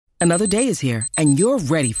Another day is here, and you're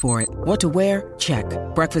ready for it. What to wear? Check.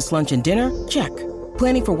 Breakfast, lunch, and dinner? Check.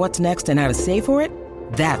 Planning for what's next and how to save for it?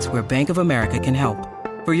 That's where Bank of America can help.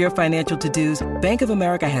 For your financial to-dos, Bank of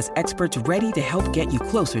America has experts ready to help get you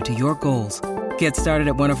closer to your goals. Get started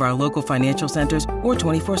at one of our local financial centers or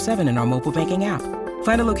 24/7 in our mobile banking app.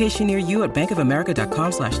 Find a location near you at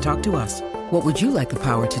bankofamerica.com/talktous. What would you like the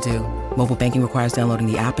power to do? Mobile banking requires downloading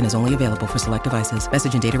the app and is only available for select devices.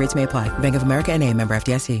 Message and data rates may apply. Bank of America N.A., member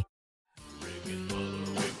FDIC.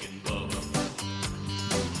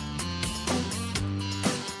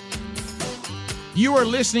 You are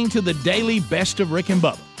listening to the Daily Best of Rick and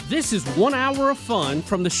Bubba. This is 1 hour of fun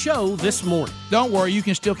from the show this morning. Don't worry, you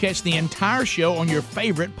can still catch the entire show on your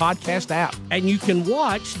favorite podcast app. And you can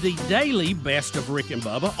watch the Daily Best of Rick and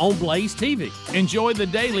Bubba on Blaze TV. Enjoy the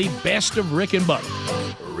Daily Best of Rick and Bubba.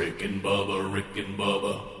 Rick and Bubba, Rick and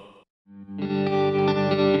Bubba.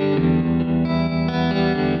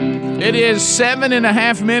 It is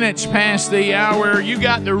 7.5 minutes past the hour. You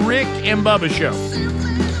got the Rick and Bubba Show.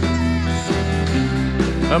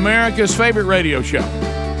 America's favorite radio show.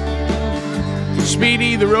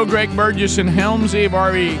 Speedy, the real Greg Burgess, and Helmsy have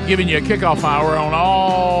already given you a kickoff hour on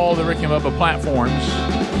all the Rick and Bubba platforms.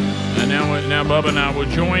 And now Bubba and I will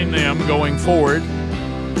join them going forward.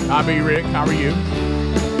 I'll be Rick. How are you?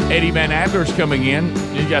 Eddie Van Adler's coming in.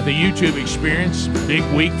 He's got the YouTube experience. Big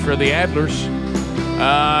week for the Adlers.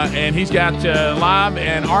 And he's got live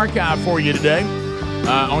and archive for you today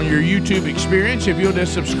on your YouTube experience. If you'll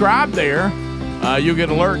just subscribe there, you'll get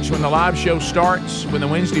alerts when the live show starts, when the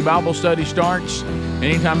Wednesday Bible study starts.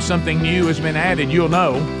 Anytime something new has been added, you'll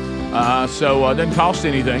know. So it doesn't cost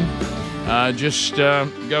anything. Just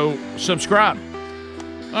go subscribe.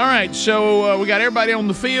 All right, so we got everybody on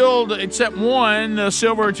the field except one, the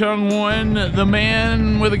silver-tongued one, the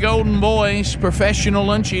man with a golden voice, professional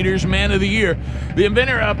lunch eaters, man of the year, the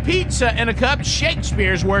inventor of pizza in a cup,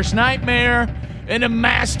 Shakespeare's worst nightmare, and a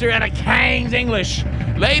master at a King's English.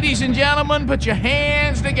 Ladies and gentlemen, put your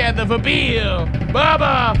hands together for Bill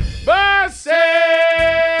Bubba Bussey!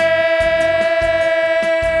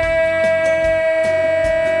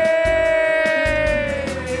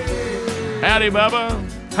 Howdy, Bubba.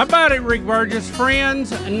 How about it, Rick Burgess?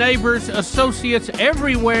 Friends, neighbors, associates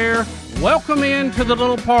everywhere, welcome into the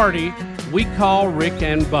little party we call Rick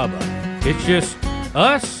and Bubba. It's just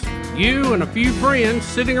us, you, and a few friends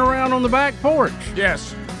sitting around on the back porch.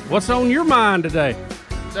 Yes. What's on your mind today?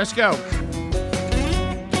 Let's go.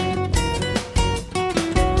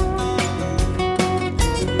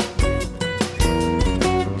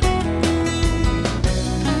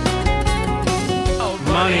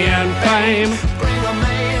 Money and fame.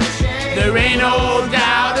 There ain't no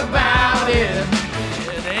doubt about it.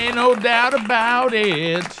 There ain't no doubt about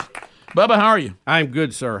it. Bubba, how are you? I'm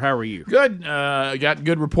good, sir. How are you? Good. Got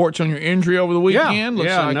good reports on your injury over the weekend.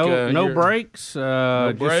 Looks like, no breaks.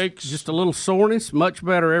 No breaks. Just a little soreness. Much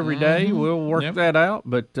better every day. We'll work that out.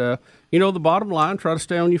 But, the bottom line, try to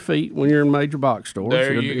stay on your feet when you're in major box stores.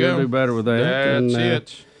 There you go. You'll do better with that. That's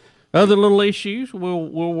it. Other little issues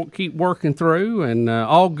we'll keep working through, and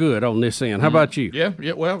all good on this end. How about you? Yeah.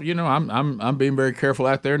 Well, I'm being very careful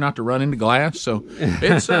out there not to run into glass. So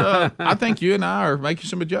it's I think you and I are making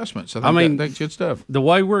some adjustments. I think that's good stuff. The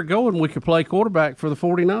way we're going, we could play quarterback for the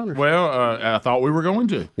 49ers. Well, I thought we were going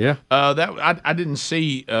to. Yeah. I didn't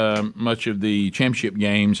see much of the championship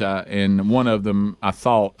games, and one of them I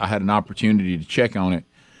thought I had an opportunity to check on it.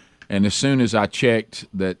 And as soon as I checked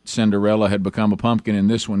that Cinderella had become a pumpkin in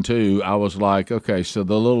this one too, I was like, okay, so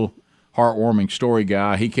the little heartwarming story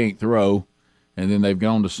guy, he can't throw. And then they've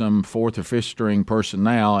gone to some fourth or fifth string person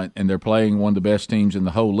now, and they're playing one of the best teams in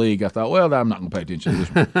the whole league. I thought, well, I'm not going to pay attention to this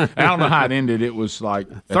one. I don't know how it ended. It was like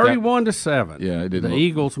 31-7. Yeah, it did. The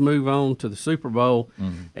Eagles move on to the Super Bowl,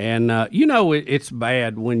 and it's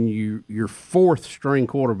bad when your fourth string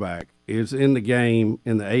quarterback is in the game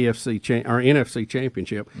in the NFC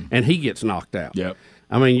Championship, and he gets knocked out. Yep.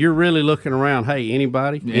 I mean, you're really looking around. Hey,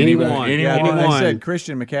 anyone? Yeah, they said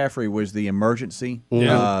Christian McCaffrey was the emergency,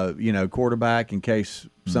 quarterback in case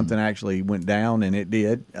something actually went down, and it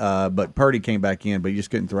did. But Purdy came back in, but he just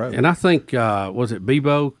couldn't throw. And I think was it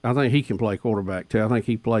Bebo? I think he can play quarterback too. I think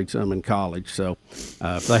he played some in college. So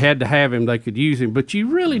if they had to have him, they could use him. But you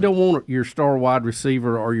really don't want your star wide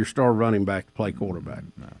receiver or your star running back to play quarterback.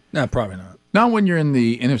 No, probably not. Not when you're in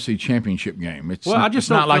the NFC Championship game. It's I just it's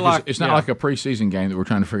not don't feel like it's not like a preseason game that we're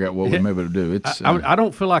trying to figure out what we're able to do. It's I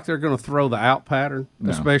don't feel like they're going to throw the out pattern,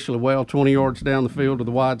 especially 20 yards down the field to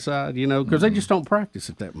the wide side, because they just don't practice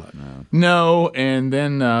it that much. No, and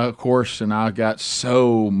then of course, and I got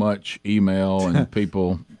so much email and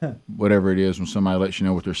people, whatever it is, when somebody lets you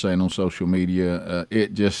know what they're saying on social media,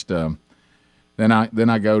 it just. Then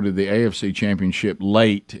I go to the AFC Championship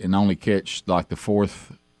late and only catch like the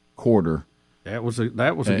fourth quarter. That was a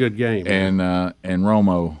good game. And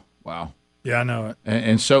Romo, wow. Yeah, I know it.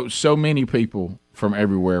 And so many people from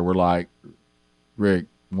everywhere were like, Rick,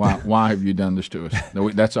 why have you done this to us?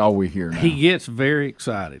 That's all we hear now. He gets very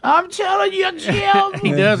excited. I'm telling you, Jim.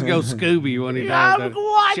 He does go Scooby when he does. I'm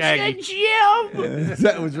watching Jim.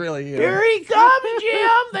 That was really him. Here he comes,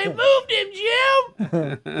 Jim. They moved him,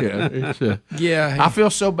 Jim. Yeah. I feel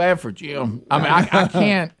so bad for Jim. I mean,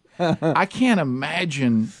 I can't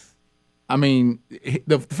imagine. I mean,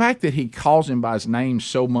 the fact that he calls him by his name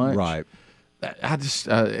so much, right? I just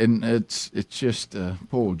and it's just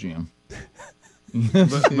poor Jim.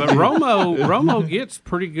 but Romo gets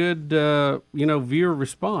pretty good, viewer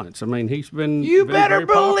response. I mean, he's been. You been better very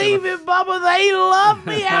popular. believe it, Bubba. They love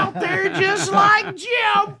me out there just like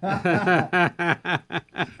Jim.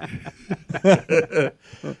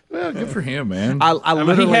 Well, good for him, man. I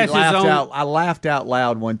literally he has his own... I laughed out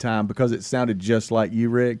loud one time because it sounded just like you,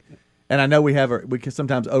 Rick. And I know we can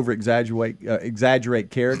sometimes exaggerate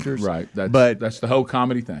characters, right? But that's the whole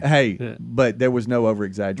comedy thing. Hey, but there was no over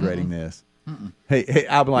exaggerating this. Hey,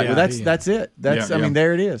 I'm like, well, that's it. I mean,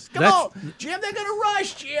 there it is. Come on, Jim. They're gonna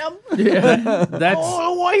rush, Jim. Yeah,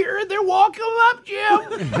 I hear they're walking up, Jim.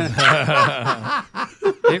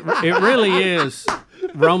 it really is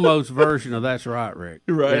Romo's version of That's Right, Rick.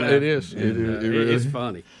 Right, it is. It really is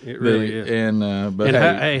funny. It really is. And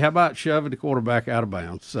hey, how about shoving the quarterback out of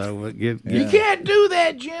bounds? So you can't do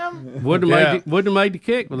that, Jim. Wouldn't have made the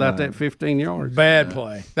kick without that 15 yards. Bad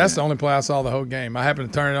play. That's the only play I saw the whole game. I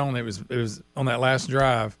happened to turn it on. It was on that last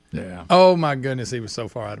drive. Yeah. Oh my goodness, he was so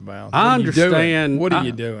far out of bounds. I understand. What are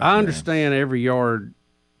you doing? I understand every yard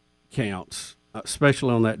counts,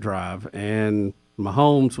 especially on that drive. And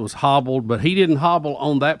Mahomes was hobbled, but he didn't hobble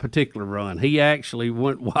on that particular run. He actually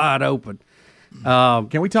went wide open.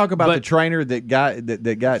 Can we talk about the trainer that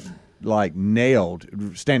got like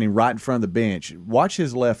nailed standing right in front of the bench? Watch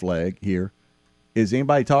his left leg here. Is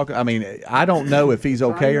anybody talking? I mean, I don't know if he's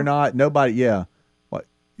okay or not. Nobody. Yeah. What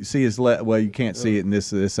you see his left? Well, you can't see it in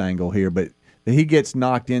this angle here, but he gets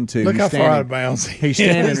knocked into. Look how far out of bounds he's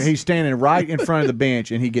standing. He's standing right in front of the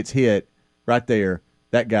bench, and he gets hit right there.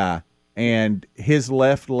 That guy. And his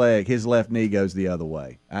left leg, his left knee goes the other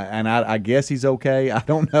way. I guess he's okay. I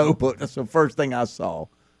don't know, but that's the first thing I saw.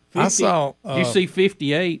 You see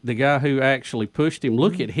 58, the guy who actually pushed him.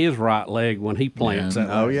 Look at his right leg when he plants that.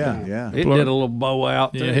 Oh, yeah. It did a little bow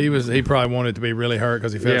out. Yeah, he probably wanted to be really hurt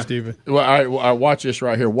because he felt stupid. Well, I watch this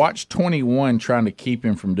right here. Watch 21 trying to keep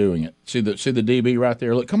him from doing it. See the DB right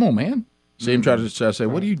there? Look, come on, man. See him try to say,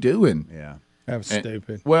 what are you doing? Yeah. That was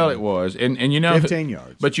stupid. Well, it was, and 15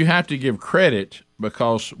 yards. But you have to give credit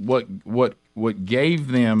because what gave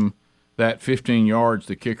them that 15 yards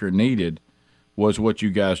the kicker needed was what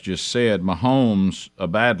you guys just said. Mahomes, a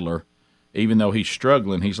battler, even though he's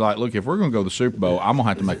struggling, he's like, look, if we're going to go to the Super Bowl, I'm going to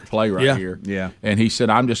have to make a play right here. Yeah. And he said,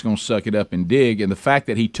 I'm just going to suck it up and dig. And the fact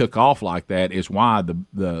that he took off like that is why the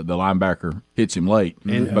linebacker hits him late,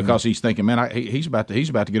 because he's thinking, man, he's about to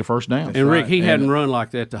get a first down. And Rick, he hadn't run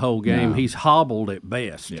like that the whole game. No. He's hobbled at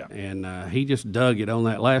best, and he just dug it on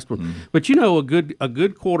that last one. Mm-hmm. But a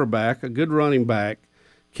good quarterback, a good running back,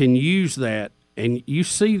 can use that. And you've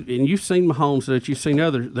seen Mahomes that you've seen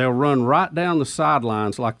others. They'll run right down the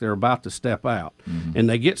sidelines like they're about to step out, and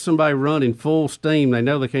they get somebody running full steam. They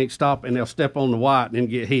know they can't stop, and they'll step on the white and then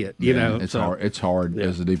get hit. It's hard. It's hard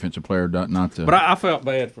as a defensive player not to. But I felt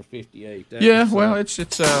bad for 58. Well, it's.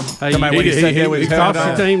 Hey, he cost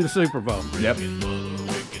the team the Super Bowl. Yep.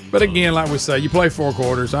 But again, like we say, you play 4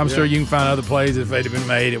 quarters. I'm sure you can find other plays if they'd have been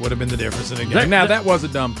made. It would have been the difference in the game. Now that was a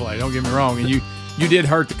dumb play. Don't get me wrong, and you did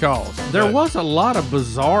hurt the calls. There was a lot of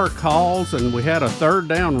bizarre calls, and we had a third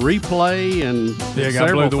down replay, and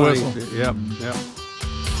got blew the whistle. Yep.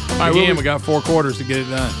 All right, again, we got 4 quarters to get it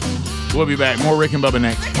done. We'll be back. More Rick and Bubba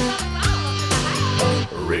next.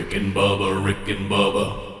 Rick and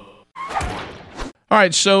Bubba. All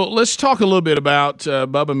right, so let's talk a little bit about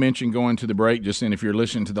Bubba mentioned going to the break just then. If you're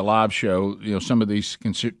listening to the live show, some of these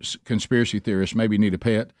conspiracy theorists maybe need a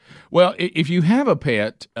pet. Well, if you have a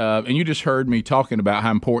pet, and you just heard me talking about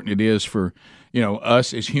how important it is for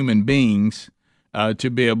us as human beings to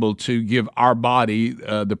be able to give our body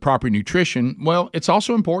the proper nutrition. Well, it's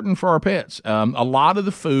also important for our pets. A lot of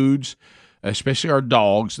the foods, especially our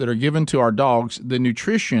dogs, that are given to our dogs, the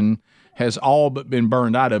nutrition has all but been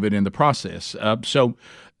burned out of it in the process. So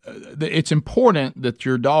it's important that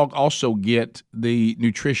your dog also get the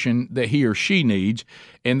nutrition that he or she needs,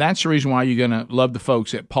 and that's the reason why you're going to love the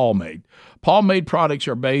folks at Paul Made. Paul Made products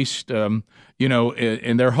are based, and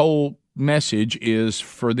their whole message is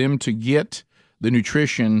for them to get the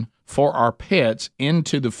nutrition for our pets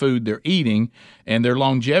into the food they're eating, and their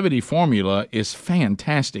longevity formula is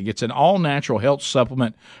fantastic. It's an all-natural health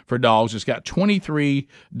supplement for dogs. It's got 23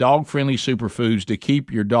 dog-friendly superfoods to keep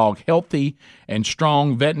your dog healthy and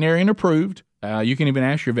strong, veterinarian approved. You can even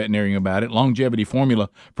ask your veterinarian about it. Longevity formula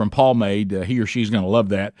from Paul Made. He or she's going to love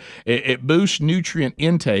that. It boosts nutrient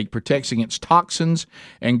intake, protects against toxins,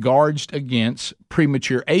 and guards against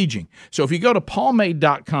premature aging. So if you go to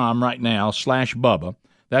paulmade.com right now /Bubba,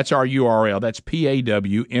 that's our URL. That's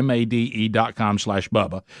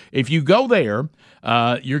PAWMADE.com/Bubba. If you go there,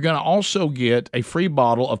 you're going to also get a free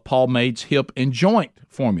bottle of Paul Made's hip and joint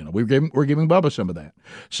formula. We're giving Bubba some of that.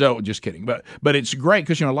 So just kidding, but it's great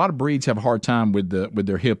because a lot of breeds have a hard time with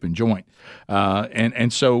their hip and joint,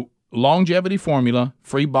 and so longevity formula,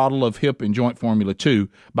 free bottle of hip and joint formula too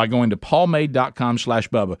by going to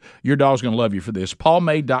paulmade.com/Bubba. Your dog's going to love you for this.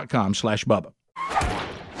 paulmade.com/Bubba.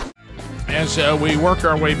 As we work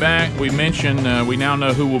our way back, we mentioned we now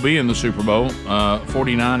know who will be in the Super Bowl.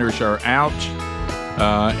 49ers are out,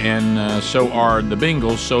 and so are the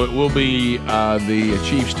Bengals. So it will be the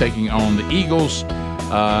Chiefs taking on the Eagles,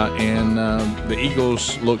 and the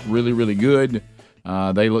Eagles look really, really good.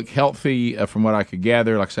 They look healthy from what I could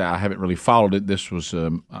gather. Like I said, I haven't really followed it. This was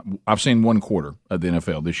I've seen one quarter of the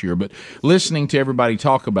NFL this year, but listening to everybody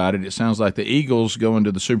talk about it, it sounds like the Eagles go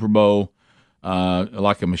into the Super Bowl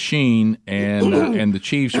like a machine, and the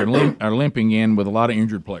Chiefs are limping in with a lot of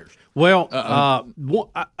injured players. Well,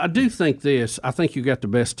 I do think this. I think you got the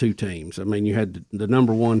best two teams. I mean, you had the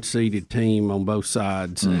number one seeded team on both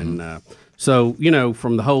sides, and so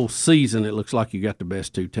from the whole season, it looks like you got the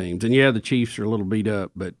best two teams. And yeah, the Chiefs are a little beat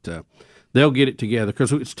up, but they'll get it together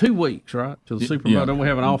because it's 2 weeks, right, to the Super Bowl. Yeah. Don't we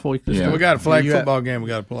have an off week this time? We got a flag football game we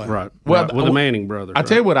got to play. Right. Well, with the Manning brothers. I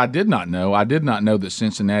tell you what, I did not know. I did not know that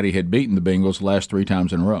Cincinnati had beaten the Bengals the last 3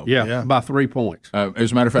 times in a row. Yeah, by 3 points.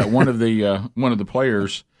 As a matter of fact, one of the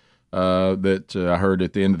players that I heard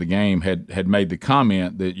at the end of the game had made the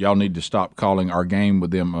comment that y'all need to stop calling our game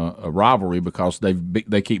with them a rivalry because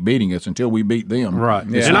they keep beating us until we beat them. Right.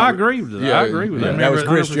 Yeah. And I agree with that. Yeah, I agree with that. That was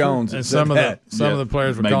Chris 100%. Jones. And some of the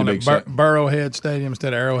players were Made calling the it big Burrowhead Stadium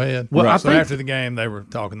instead of Arrowhead. Well, I So think- after the game, they were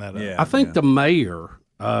talking that up. I think the mayor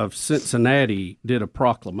of Cincinnati did a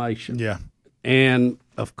proclamation. Yeah. And,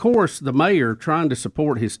 of course, the mayor, trying to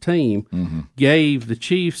support his team, gave the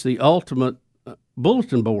Chiefs the ultimate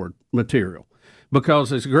bulletin board material.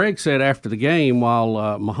 Because, as Greg said after the game, while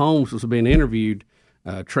Mahomes was being interviewed,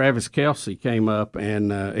 Travis Kelce came up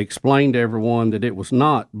and explained to everyone that it was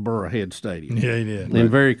not Burrowhead Stadium. Yeah, he did. In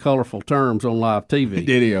very colorful terms on live TV.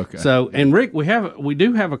 Did he? Okay. So, and Rick, we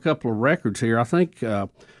do have a couple of records here. I think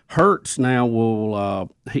Hurts now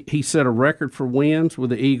will he set a record for wins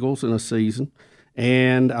with the Eagles in a season,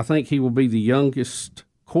 and I think he will be the youngest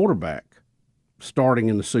quarterback starting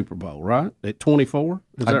in the Super Bowl, right? At 24,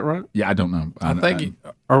 is that right? Yeah, I don't know. I think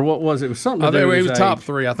Or what was it? It was something. I To do think with he his was top age.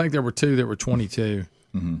 3. I think there were 2 that were 22.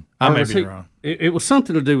 I Or may was be he- wrong. It was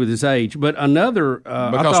something to do with his age, but another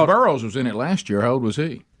because Burrows was in it last year. How old was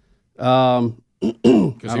he? Because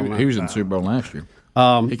he was in the Super Bowl last year.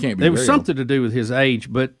 He can't be. There was very something to do with his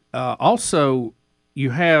age, but also you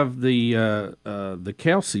have the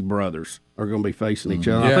Kelce brothers are going to be facing each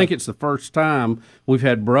other. I Yeah. think it's the first time we've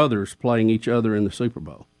had brothers playing each other in the Super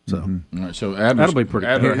Bowl. So All right, so Adler's, That'll be pretty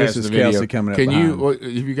Adler cool. has This the is video. Kelce coming up Can you? behind.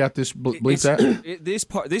 Have you got this? Bleep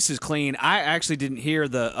that. This is clean. I actually didn't hear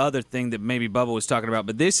the other thing that maybe Bubba was talking about,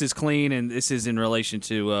 but this is clean, and this is in relation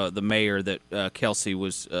to the mayor that Kelce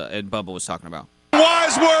was and Bubba was talking about.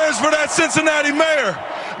 Wise words for that Cincinnati mayor.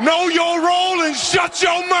 Know your role and shut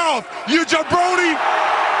your mouth, you jabroni.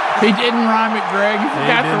 He didn't rhyme it, Greg. You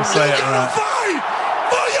forgot didn't to say You it gotta right. fight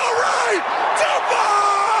for your right to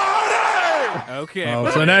party. Okay. Oh,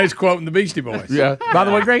 so now he's quoting the Beastie Boys. Yeah. By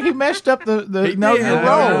the way, Greg, he messed up the know your Know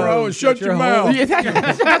role. your role and shut your mouth. Yeah,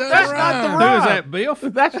 that's not the who rhyme. is that, Biff?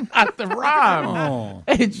 That's not the rhyme.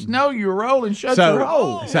 It's know your role and shut So, your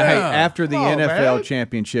hole. hey, after the Come on, NFL man.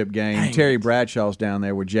 championship game, Terry Bradshaw's down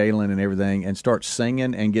there with Jalen and everything, and starts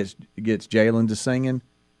singing and gets Jalen to singing,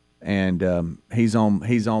 and he's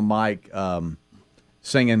on mic.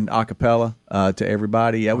 singing a cappella to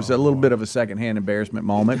everybody. It was a little bit of a secondhand embarrassment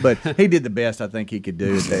moment, but he did the best I think he could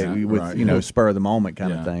do with spur of the moment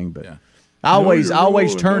kind of thing. But I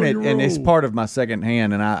always turn it, and it's part of my second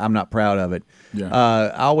hand, and I'm not proud of it. Yeah.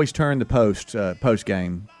 I always turn the post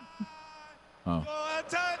game. Oh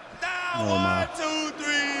my! 1, 2,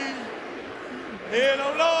 3. Hit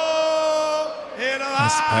 'em low, hit 'em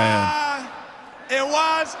That's high, and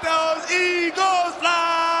watch those Eagles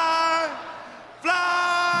fly,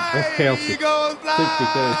 fly. That's Kelsey. Eagles fly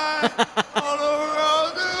 62. on the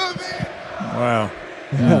road to me. Wow.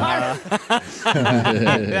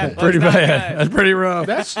 Pretty bad. That's pretty rough.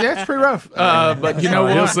 That's pretty rough. But you know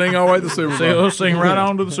what? He'll sing all the way to the Super Bowl. He'll sing right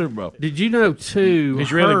on to the Super Bowl. Did you know, too,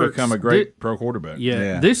 He's really Hurts become a great pro quarterback.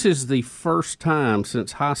 Yeah, this is the first time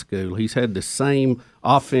since high school he's had the same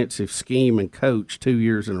offensive scheme and coach 2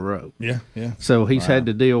 years in a row. Yeah. So he's had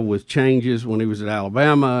to deal with changes when he was at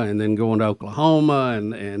Alabama and then going to Oklahoma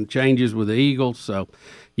and changes with the Eagles. So,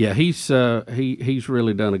 yeah, he's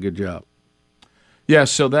really done a good job. Yeah,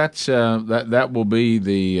 so that's that will be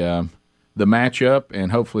the matchup,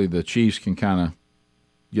 and hopefully the Chiefs can kind of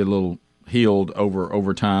get a little healed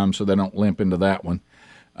over time, so they don't limp into that one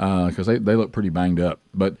because they look pretty banged up.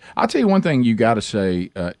 But I'll tell you one thing you got to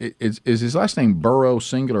say: is his last name Burrow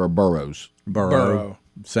singular or Burrows? Burrow.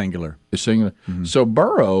 Singular. It's singular. Mm-hmm. So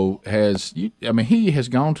Burrow he has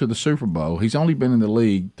gone to the Super Bowl. He's only been in the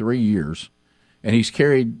league 3 years, and he's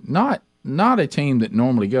carried not a team that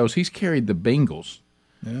normally goes. He's carried the Bengals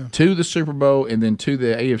to the Super Bowl and then to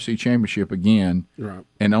the AFC Championship again,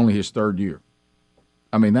 and only his third year.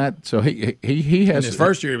 I mean so he has in his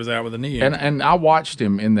first year he was out with a knee injury. And I watched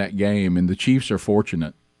him in that game, and the Chiefs are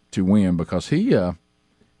fortunate to win because he's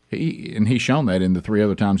shown that in the 3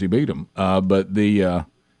 other times he beat them. But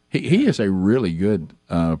he is a really good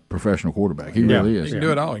professional quarterback. He really is. He can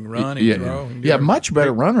do it all. He can run, he can throw. He can much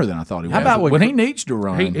better runner than I thought he was. How about when he needs to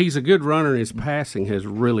run? He's a good runner, and his passing has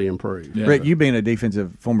really improved. Yeah. Rick, you being a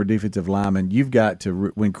former defensive lineman, you've got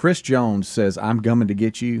to when Chris Jones says, "I'm coming to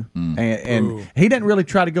get you," and he doesn't really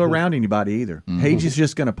try to go around anybody either. He's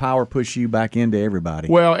just going to power push you back into everybody.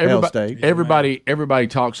 Well, everybody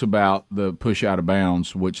talks about the push out of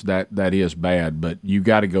bounds, which that is bad, but you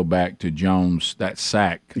got to go back to Jones, that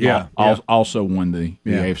sack. Also won the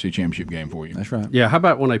AFC Championship game for you. That's right. Yeah, how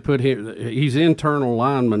about when they put him? He's internal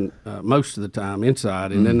lineman most of the time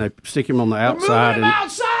inside, and then they stick him on the outside.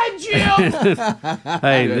 Outside, Jim.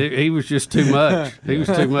 Hey, he was just too much. He was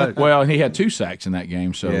too much. Well, he had 2 sacks in that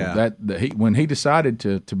game, so when he decided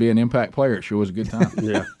to be an impact player, it sure was a good time.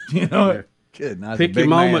 Yeah, you know. Good. Nice. Pick your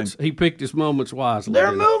moments. He picked his moments wisely.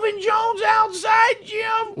 They're moving Jones outside,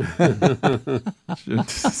 Jim.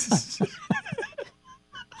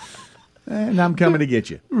 And I'm coming to get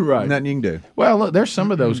you. Right. Nothing you can do. Well, look, there's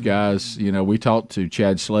some of those guys, we talked to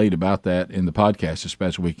Chad Slade about that in the podcast this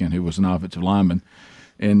past weekend, who was an offensive lineman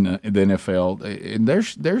in the NFL. And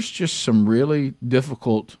there's just some really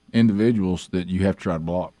difficult individuals that you have to try to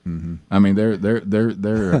block. Mm-hmm. I mean, they're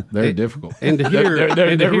difficult. And to hear,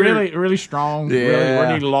 they're really strong,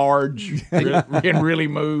 really large, can really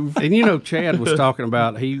move. And Chad was talking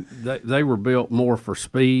about they were built more for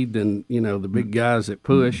speed than the big guys that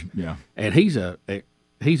push. Yeah, and he's a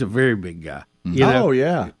very big guy. Oh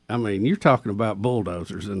yeah, I mean, you're talking about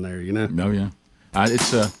bulldozers in there. Oh yeah,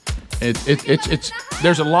 it's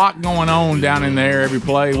there's a lot going on down in there every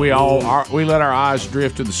play. We let our eyes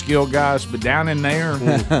drift to the skill guys, but down in there,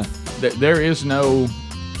 there is no.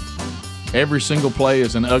 Every single play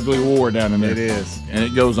is an ugly war down in there. It is, and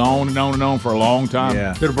it goes on and on and on for a long time.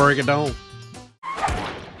 Yeah, to break it down.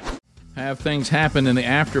 Have things happen in the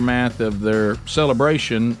aftermath of their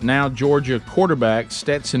celebration. Now Georgia quarterback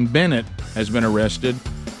Stetson Bennett has been arrested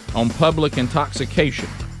on public intoxication.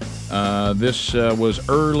 This was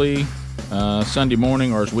early Sunday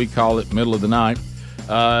morning, or as we call it, middle of the night,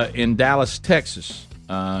 in Dallas, Texas.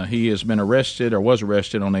 He has been arrested, or was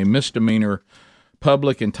arrested, on a misdemeanor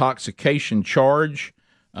public intoxication charge.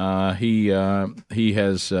 He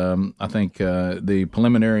has, I think, the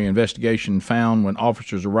preliminary investigation found when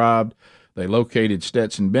officers arrived, they located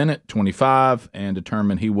Stetson Bennett, 25, and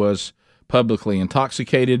determined he was publicly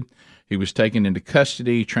intoxicated. He was taken into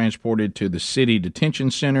custody, transported to the city detention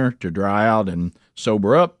center to dry out and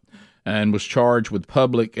sober up, and was charged with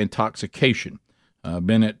public intoxication.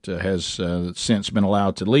 Bennett has since been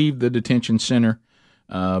allowed to leave the detention center,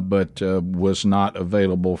 but was not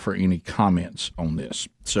available for any comments on this.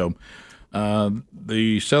 So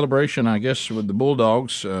the celebration, I guess, with the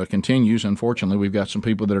Bulldogs continues. Unfortunately, we've got some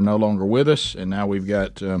people that are no longer with us, and now we've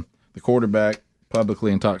got the quarterback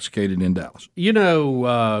publicly intoxicated in Dallas. You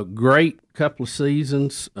know, great couple of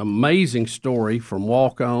seasons, amazing story from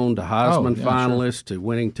walk-on to Heisman finalist to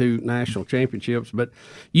winning 2 national championships. But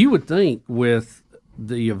you would think with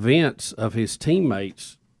the events of his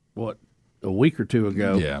teammates, a week or two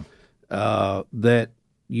ago, that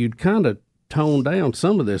you'd kind of tone down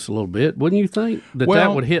some of this a little bit, wouldn't you think?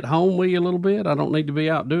 That would hit home with you a little bit? I don't need to be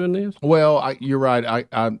out doing this? Well, you're right.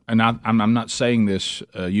 I'm not saying this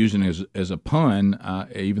using it as a pun,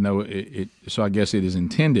 even though so I guess it is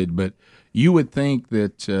intended, but you would think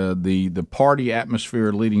that the party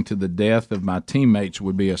atmosphere leading to the death of my teammates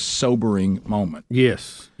would be a sobering moment.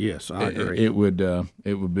 Yes, I agree. It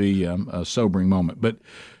would be a sobering moment, but.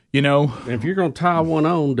 You know, if you're going to tie one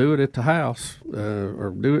on, do it at the house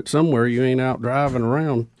or do it somewhere you ain't out driving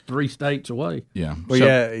around 3 states away. Yeah.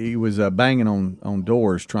 Well, he was banging on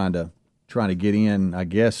doors trying to get in. I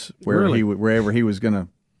guess wherever he was going to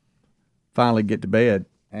finally get to bed,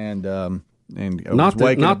 and not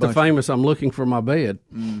the famous "I'm looking for my bed."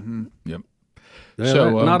 Mm-hmm. Yep.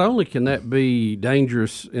 So not only can that be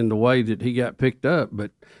dangerous in the way that he got picked up,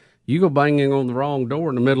 but you go banging on the wrong door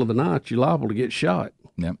in the middle of the night, you're liable to get shot.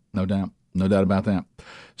 Yep, no doubt about that.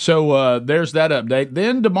 So there's that update.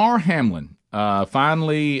 Then Damar Hamlin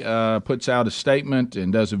finally puts out a statement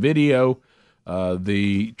and does a video,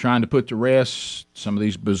 trying to put to rest some of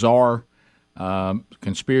these bizarre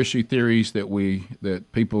conspiracy theories that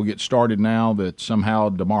people get started now that somehow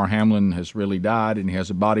Damar Hamlin has really died and he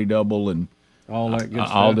has a body double and all that good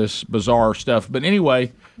stuff. All this bizarre stuff. But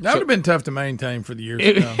anyway, that would have been tough to maintain for the years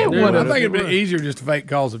to come. I think it'd been easier just to fake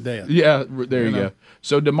cause of death. Yeah, there you go.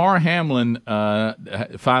 So Damar Hamlin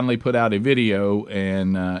finally put out a video,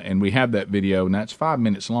 and we have that video, and that's 5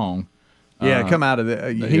 minutes long. Yeah, come out of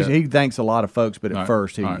the. He thanks a lot of folks, but at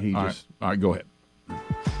first he just. All right, go ahead.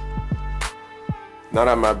 Now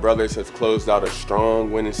that my brothers have closed out a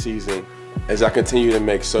strong winning season, as I continue to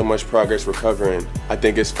make so much progress recovering, I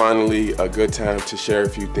think it's finally a good time to share a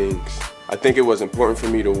few things. I think it was important for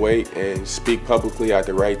me to wait and speak publicly at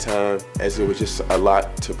the right time, as it was just a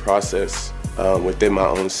lot to process within my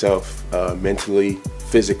own self, mentally,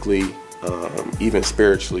 physically, even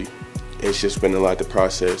spiritually. It's just been a lot to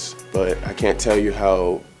process, but I can't tell you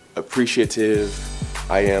how appreciative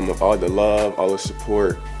I am of all the love, all the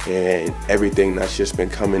support, and everything that's just been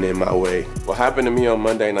coming in my way. What happened to me on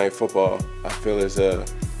Monday Night Football, I feel is a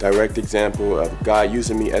direct example of God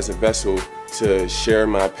using me as a vessel to share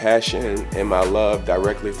my passion and my love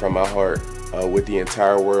directly from my heart with the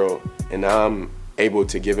entire world. And now I'm able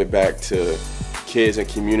to give it back to kids and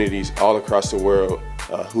communities all across the world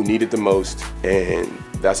who need it the most. And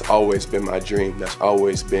that's always been my dream. That's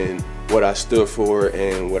always been what I stood for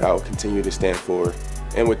and what I will continue to stand for.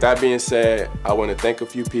 And with that being said, I want to thank a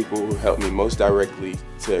few people who helped me most directly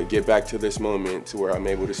to get back to this moment to where I'm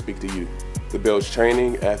able to speak to you. The Bills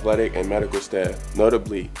training, athletic, and medical staff,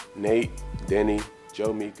 notably Nate, Denny,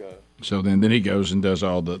 Joe Mika. So then he goes and does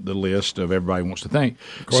all the list of everybody wants to thank.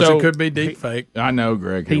 Of course, it could be deep fake. I know,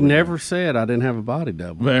 Greg. He never said I didn't have a body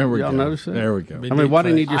double. There we Y'all go. notice that? There we go. I mean, why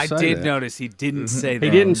didn't he just say that? I did notice he didn't say that.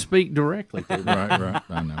 He didn't speak directly to me. Right.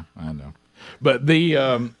 I know. But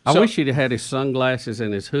I wish he'd had his sunglasses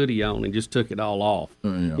and his hoodie on and just took it all off.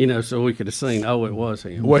 So we could have seen, it was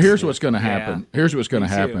him. Well, here's what's going to happen. Here's what's going to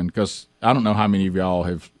happen, because I don't know how many of y'all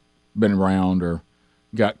have been around or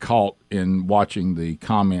got caught in watching the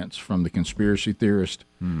comments from the conspiracy theorist.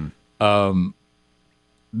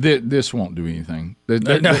 This won't do anything. They're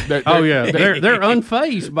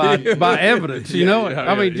unfazed by evidence. You know,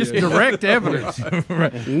 I mean, just direct evidence.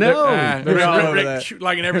 No,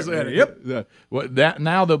 like in every setting. Yep.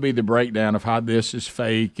 Now there'll be the breakdown of how this is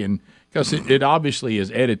fake, and because it obviously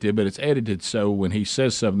is edited, but it's edited so when he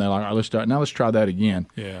says something, they're like, all right, let's try that again.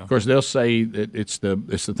 Yeah. Of course, they'll say that it's the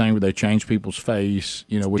thing where they change people's face,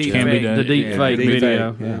 which can be done. The deep fake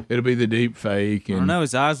video. Yeah. It'll be the deep fake. And I don't know.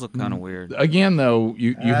 His eyes look kind of weird. Again, though,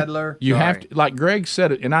 you have to, like Greg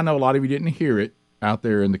said it, and I know a lot of you didn't hear it out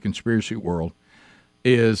there in the conspiracy world,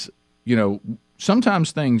 is,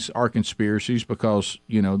 sometimes things are conspiracies because,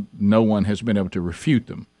 no one has been able to refute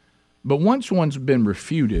them. But once one's been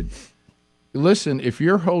refuted, listen, if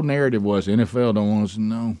your whole narrative was NFL don't want us to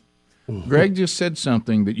know, Greg just said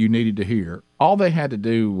something that you needed to hear. All they had to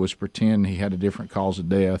do was pretend he had a different cause of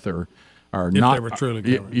death or if not. If they were truly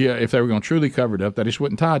covered. Yeah, if they were going to truly cover it up, they just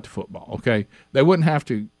wouldn't tie it to football, okay? They wouldn't have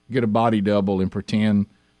to get a body double and pretend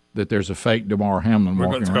that there's a fake Damar Hamlin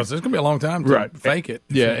walking around. Because it's going to be a long time to fake it.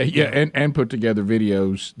 And put together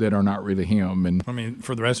videos that are not really him. And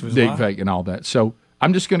for the rest of his deep life. fake and all that. So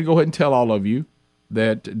I'm just going to go ahead and tell all of you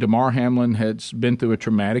that Damar Hamlin has been through a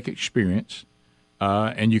traumatic experience.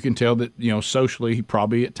 And you can tell that, socially he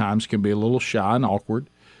probably at times can be a little shy and awkward.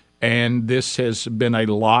 And this has been a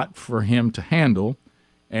lot for him to handle,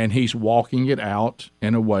 and he's walking it out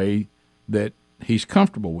in a way that he's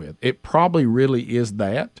comfortable with. It probably really is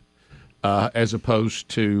that, as opposed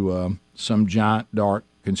to some giant, dark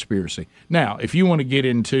conspiracy. Now, if you want to get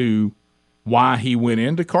into why he went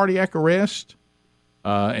into cardiac arrest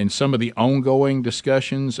and some of the ongoing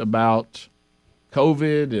discussions about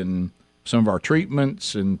COVID and some of our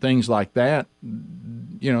treatments and things like that,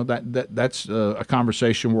 that's a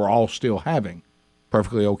conversation we're all still having.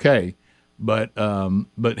 Perfectly okay. But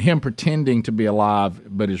him pretending to be alive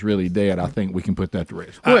but is really dead, I think we can put that to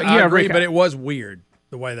rest. Well, I agree, but it was weird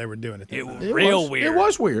the way they were doing it. It was real weird. It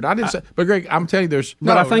was weird. I didn't say, but Greg, I'm telling you, there's.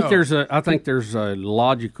 But I think there's a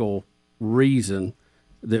logical reason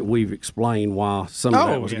that we've explained why some of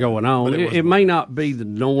that was going on. It may not be the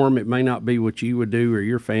norm. It may not be what you would do or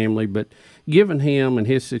your family, but given him and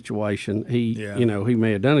his situation, he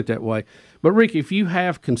may have done it that way. But Rick, if you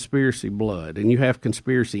have conspiracy blood and you have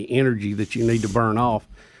conspiracy energy that you need to burn off,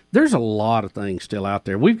 there's a lot of things still out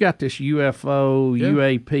there. We've got this UFO,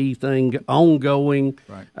 UAP thing ongoing.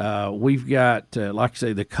 Right. We've got, like I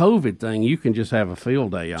say, the COVID thing. You can just have a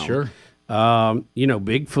field day on. Sure.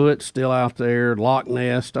 Bigfoot's still out there, Loch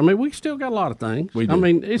Ness. I mean, we still got a lot of things. We do. I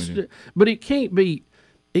mean, but it can't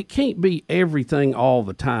be everything all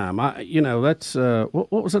the time. That's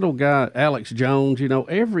what was that old guy, Alex Jones?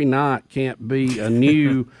 Every night can't be a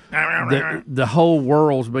new. the whole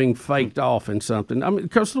world's being faked off in something. I mean,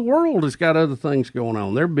 because the world has got other things going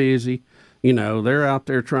on. They're busy. They're out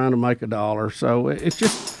there trying to make a dollar. So it's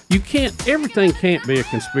just. Everything can't be a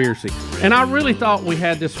conspiracy. And I really thought we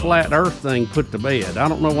had this flat earth thing put to bed. I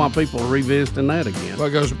don't know why people are revisiting that again.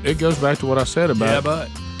 Well, it goes back to what I said about. Yeah, but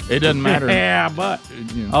it doesn't matter. Yeah, but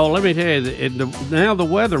let me tell you, now the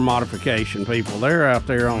weather modification people, they're out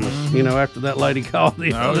there on us. After that lady called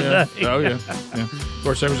the other day. Oh yeah. Of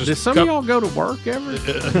course, there was just. Did some of y'all go to work ever?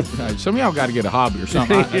 Some of y'all got to get a hobby or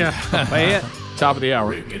something. Yeah, bet. Top of the hour.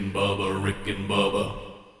 Rick and Bubba.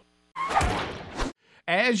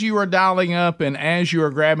 As you are dialing up and as you are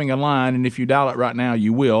grabbing a line, and if you dial it right now,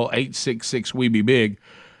 you will, 866-WE-BE-BIG.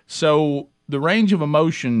 So the range of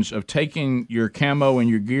emotions of taking your camo and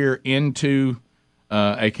your gear into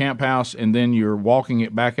a camp house and then you're walking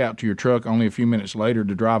it back out to your truck only a few minutes later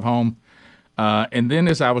to drive home. And then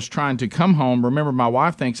as I was trying to come home, remember my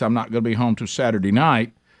wife thinks I'm not going to be home till Saturday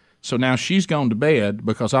night. So now she's gone to bed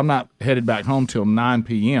because I'm not headed back home till 9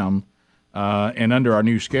 p.m., and under our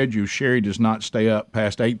new schedule, Sherry does not stay up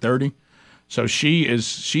past 8:30. So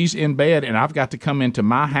she's in bed, and I've got to come into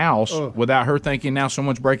my house without her thinking now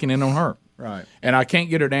someone's breaking in on her. Right. And I can't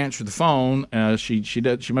get her to answer the phone. She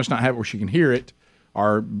must not have it where she can hear it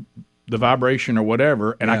or the vibration or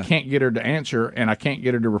whatever. And I can't get her to answer, and I can't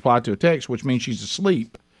get her to reply to a text, which means she's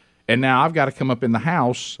asleep. And now I've got to come up in the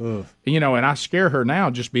house, and I scare her now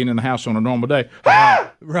just being in the house on a normal day. Right.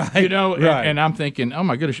 Right. And I'm thinking, oh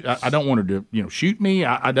my goodness, I don't want her to, shoot me.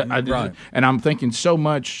 Right. And I'm thinking so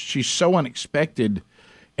much. She's so unexpected.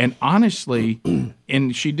 And honestly,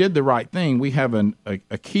 and she did the right thing. We have a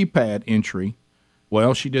keypad entry.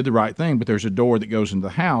 Well, she did the right thing, but there's a door that goes into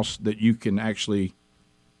the house that you can actually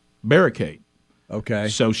barricade. Okay.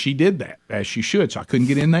 So she did that, as she should, so I couldn't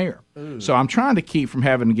get in there. Ooh. So I'm trying to keep from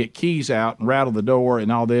having to get keys out and rattle the door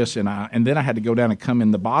and all this, and then I had to go down and come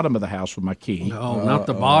in the bottom of the house with my key. No, not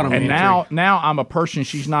the bottom. And now I'm a person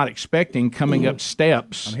she's not expecting coming up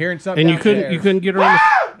steps. I'm hearing something. And you couldn't get her on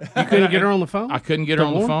you couldn't get her on the phone? I couldn't get her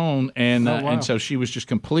on the phone, and so she was just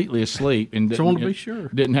completely asleep and so I want to be sure.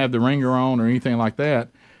 Didn't have the ringer on or anything like that.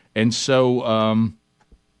 And so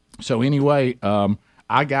anyway,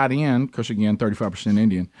 I got in, because, again, 35%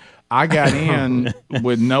 Indian. I got in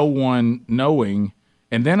with no one knowing,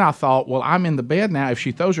 and then I thought, well, I'm in the bed now. If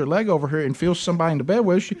she throws her leg over here and feels somebody in the bed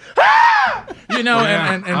with, and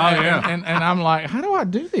I'm like, how do I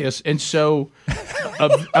do this? And so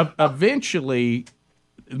eventually,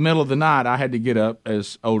 in the middle of the night, I had to get up,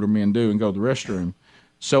 as older men do, and go to the restroom.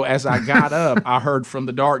 So as I got up, I heard from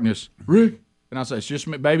the darkness, Rick, and I said, it's just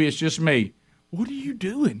me, baby, it's just me. What are you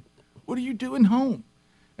doing? What are you doing home?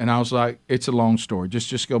 And I was like, it's a long story.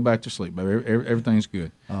 Just go back to sleep, baby. Everything's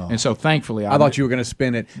good. Oh. And so thankfully, I thought you were going to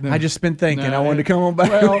spin it. I just been thinking I wanted to come on back.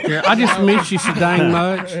 Well, I just miss you so dang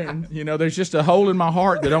much. And, there's just a hole in my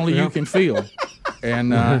heart that only you can feel.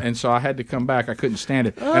 And so I had to come back. I couldn't stand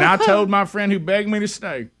it. And I told my friend who begged me to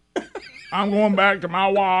stay, I'm going back to my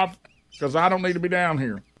wife because I don't need to be down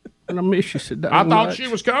here. And I miss you so dang much. I thought much. she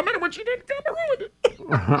was coming, and when she didn't come, I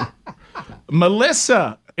ruined it.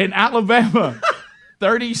 Melissa in Alabama.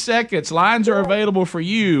 30 seconds. Lines are available for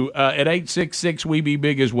you at 866 We Be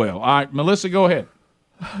Big as well. All right, Melissa, go ahead.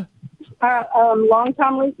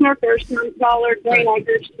 Long-time listener, first-time caller, Green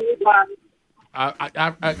Acres.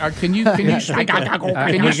 Can you speak?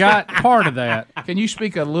 We got part of that. Can you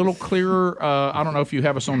speak a little clearer? I don't know if you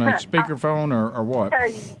have us on a speakerphone or what.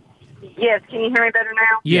 Yes, can you hear me better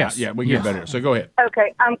now? Yes. Yeah, we can get better. So go ahead.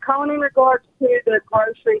 Okay, I'm calling in regards to the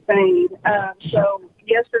grocery thing. So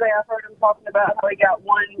yesterday I heard him talking about how he got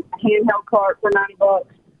one handheld cart for $90.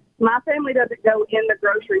 My family doesn't go in the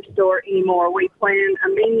grocery store anymore. We plan a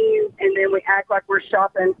menu, and then we act like we're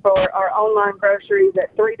shopping for our online groceries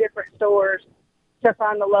at 3 different stores to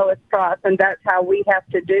find the lowest price, and that's how we have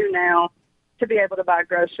to do now to be able to buy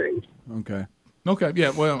groceries. Okay. Okay. Yeah.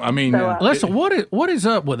 Well, I mean, listen. What is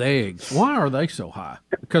up with eggs? Why are they so high?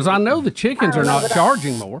 Because I know the chickens are not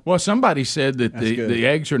charging more. Well, somebody said that the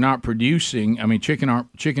eggs are not producing. I mean,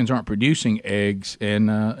 chickens aren't producing eggs, and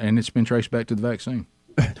it's been traced back to the vaccine.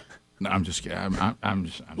 No, I'm just kidding. I'm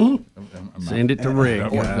Send it to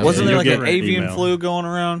Rick. Wasn't there like an avian flu going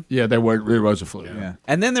around? Yeah, there was a flu. Yeah.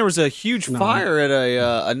 And then there was a huge fire at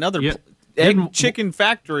another chicken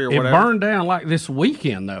factory or whatever. It burned down like this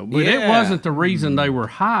weekend, though. But it wasn't the reason they were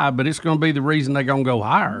high, but it's going to be the reason they're going to go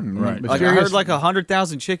higher. Right. Like I heard like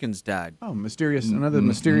 100,000 chickens died. Oh, another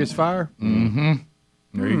mysterious fire? Mm-hmm.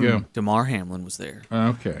 There you go. Damar Hamlin was there.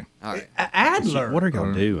 Okay. All right. Adler. What are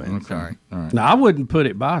y'all doing? Okay. Sorry. All right. Now, I wouldn't put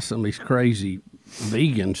it by some of these crazy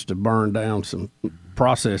vegans to burn down some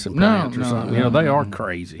processing plants or something. They are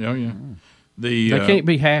crazy. Oh, yeah. They can't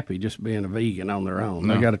be happy just being a vegan on their own.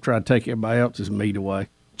 They got to try to take everybody else's meat away.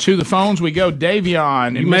 To the phones we go.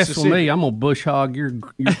 Davion. You mess with me, I'm going to bush hog your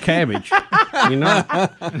cabbage.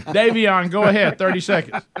 Davion, go ahead. 30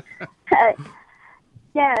 seconds.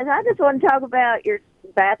 Yes, I just want to talk about your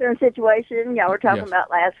bathroom situation y'all were talking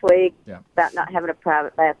about last week about not having a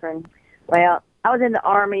private bathroom. Well, I was in the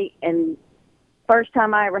Army, and first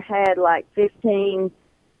time I ever had like 15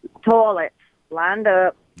 toilets lined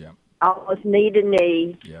up, almost knee to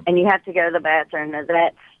knee, and you have to go to the bathroom. Now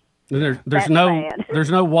that's there's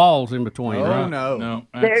no walls in between. Oh, right? no.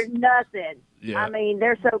 There's nothing. Yeah. I mean,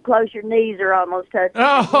 they're so close your knees are almost touching.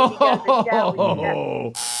 That's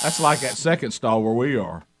like that second stall where we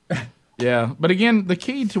are. Yeah, but again, the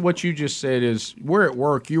key to what you just said is we're at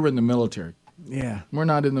work. You were in the military. Yeah, we're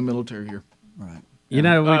not in the military here. Right.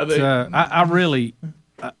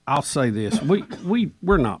 I'll say this: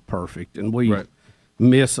 we're not perfect, and we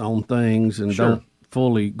miss on things and don't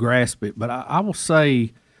fully grasp it. But I will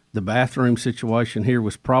say the bathroom situation here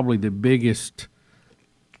was probably the biggest.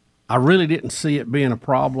 I really didn't see it being a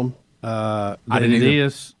problem. I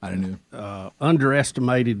didn't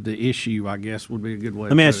underestimated the issue, I guess, would be a good way.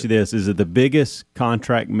 Let me ask you this: is it the biggest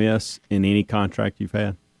contract miss in any contract you've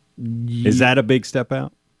had? Is that a big step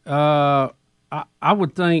out? I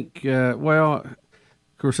would think. Well, of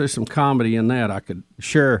course, there's some comedy in that I could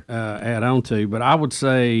add on to, but I would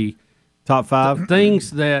say top 5 things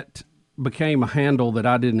that became a handle that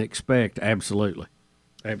I didn't expect. Absolutely.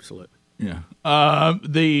 Yeah.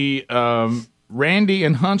 Randy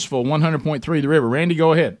in Huntsville, 100.3 The River. Randy,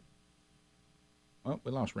 go ahead. Oh, we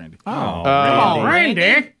lost Randy.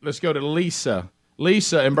 Randy. Let's go to Lisa.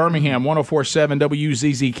 Lisa in Birmingham, 104.7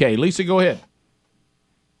 WZZK. Lisa, go ahead.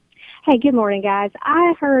 Hey, good morning, guys.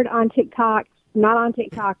 I heard on TikTok, not on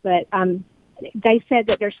TikTok, but they said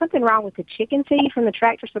that there's something wrong with the chicken feed from the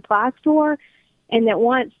Tractor Supply store, and that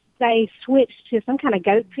once they switched to some kind of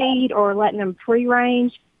goat feed or letting them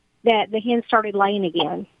free-range, that the hens started laying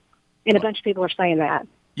again. And a bunch of people are saying that.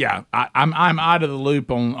 Yeah, I'm out of the loop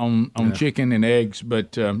on chicken and eggs,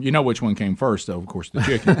 but you know which one came first, though. Of course, the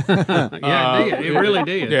chicken. It did. It really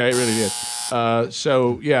did. Yeah, it really did.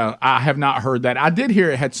 So yeah, I have not heard that. I did hear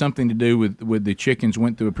it had something to do with the chickens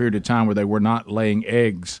went through a period of time where they were not laying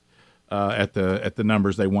eggs at the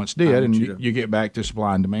numbers they once did, and you get back to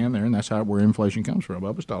supply and demand there, and that's where inflation comes from.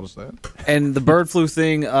 Bubba's taught us that. And the bird flu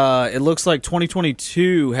thing, it looks like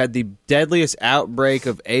 2022 had the deadliest outbreak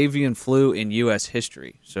of avian flu in U.S.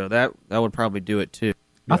 history. So that would probably do it too.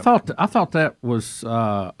 I thought that was.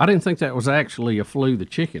 I didn't think that was actually a flu the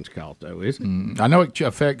chickens caught, though. Is it? I know it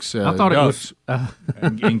affects. I thought ducks it was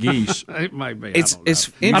and geese. It might be.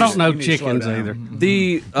 I don't know chickens either.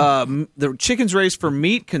 The chickens raised for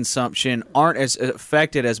meat consumption aren't as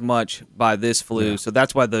affected as much by this flu, so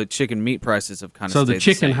that's why the chicken meat prices have kind of. So stayed the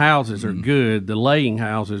chicken the same. houses are good. The laying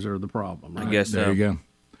houses are the problem. Right? I guess There so. you go.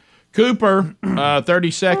 Cooper,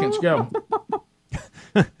 30 seconds. Go.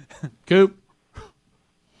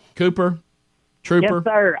 Cooper, Trooper. Yes,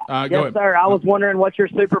 sir. Go ahead. Sir. I was wondering what your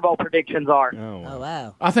Super Bowl predictions are. Oh,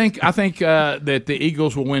 wow. I think that the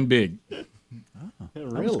Eagles will win big.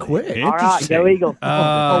 Really quick. All right, go Eagles.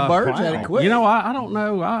 Birds had it quick. You know, I don't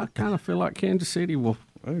know. I kind of feel like Kansas City will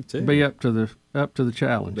be up to the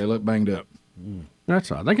challenge. They look banged up.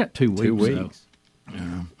 That's all right. They got 2 weeks. 2 weeks.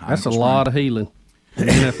 Yeah, that's a lot of healing. In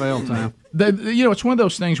NFL time. It's one of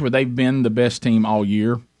those things where they've been the best team all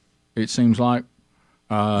year. It seems like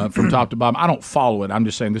from top to bottom. I don't follow it. I'm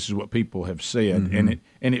just saying this is what people have said, and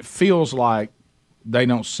it feels like they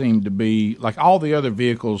don't seem to be like all the other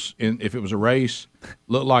vehicles. If it was a race,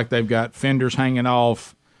 look like they've got fenders hanging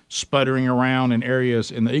off, sputtering around in areas,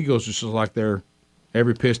 and the Eagles just look like they're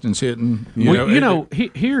every piston's hitting.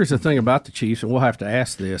 Here's the thing about the Chiefs, and we'll have to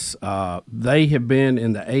ask this. They have been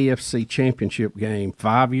in the AFC Championship game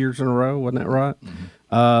 5 years in a row. Wasn't that right?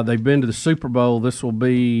 They've been to the Super Bowl. This will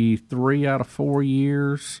be 3 out of 4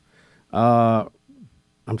 years. I'm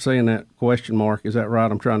saying that question mark. Is that right?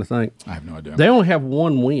 I'm trying to think. I have no idea. They only have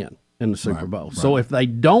one win in the Super Bowl. Right. So if they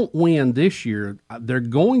don't win this year, they're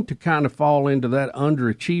going to kind of fall into that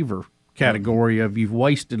underachiever category of you've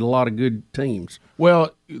wasted a lot of good teams.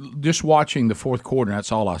 Well, just watching the fourth quarter,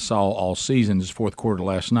 that's all I saw all season is fourth quarter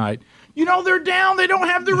last night. They're down. They don't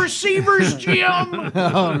have the receivers, Jim.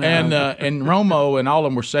 Oh, no. And Romo and all of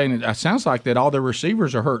them were saying it sounds like that all their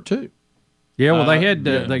receivers are hurt too. Yeah, well,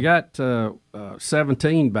 they got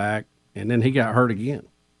 17 back, and then he got hurt again.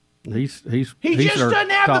 He just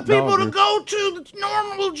doesn't have the people to go to the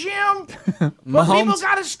normal gym. But people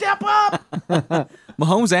got to step up.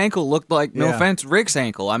 Mahomes' ankle looked like, no offense, Rick's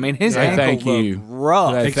ankle. I mean, his ankle looked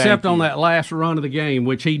rough. Except on that last run of the game,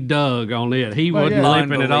 which he dug on it. He wasn't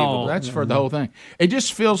limping at all. That's for the whole thing. It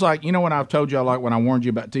just feels like, when I've told y'all, like when I warned you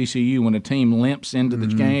about TCU, when a team limps into the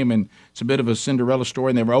game and it's a bit of a Cinderella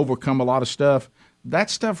story and they've overcome a lot of stuff,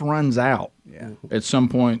 that stuff runs out at some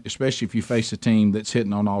point, especially if you face a team that's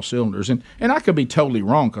hitting on all cylinders. And I could be totally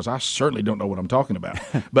wrong because I certainly don't know what I'm talking about.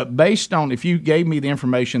 But based on if you gave me the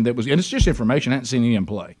information that was – and it's just information. I haven't seen any in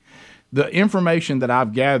play. The information that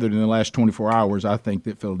I've gathered in the last 24 hours, I think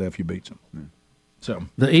that Philadelphia beats them. So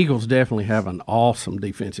the Eagles definitely have an awesome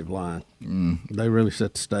defensive line. They really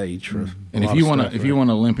set the stage for. And if you want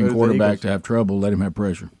a limping quarterback to have trouble, let him have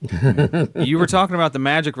pressure. You were talking about the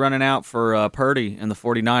Magic running out for Purdy and the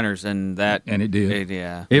 49ers, and it did.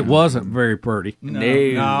 It wasn't very pretty.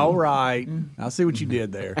 No. All right. I see what you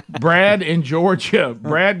did there. Brad in Georgia.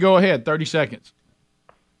 Brad, go ahead. 30 seconds.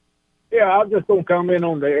 Yeah, I was just going to comment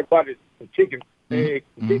on everybody's chicken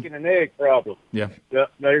and egg problem. Yeah.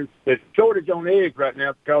 There's a shortage on eggs right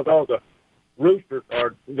now because all the roosters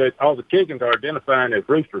all the chickens are identifying as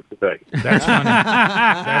roosters today. That's funny.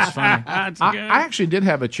 That's funny. That's I actually did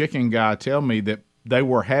have a chicken guy tell me that they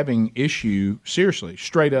were having issue, seriously,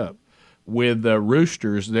 straight up, with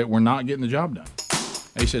roosters that were not getting the job done.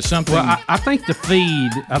 He said something. Well, I think the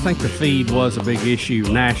feed was a big issue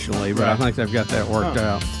nationally, but I think they've got that worked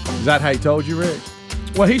out. Is that how he told you, Rick?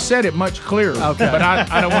 Well, he said it much clearer, but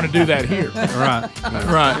I don't want to do that here.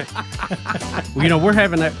 Right. Well, we're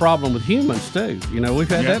having that problem with humans, too. We've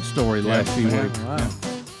had that story the last few weeks. Wow.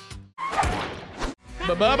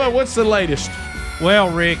 But, Bubba, what's the latest?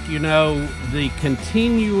 Well, Rick, the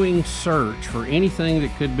continuing search for anything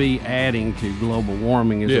that could be adding to global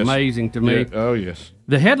warming is amazing to me. Yeah. Oh, yes.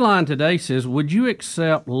 The headline today says, would you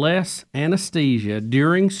accept less anesthesia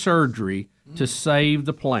during surgery to save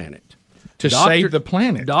the planet? Save the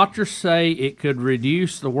planet. Doctors say it could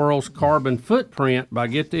reduce the world's carbon footprint by,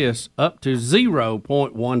 get this, up to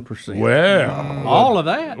 0.1%. Well. All of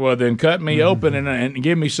that. Well, then cut me open and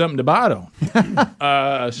give me something to bite on.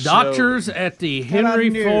 Doctors at the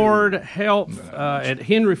Henry Ford Health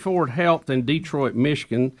in Detroit,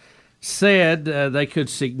 Michigan, said they could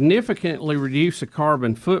significantly reduce the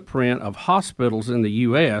carbon footprint of hospitals in the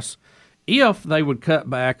U.S. if they would cut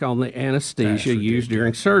back on the anesthesia used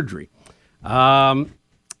during surgery.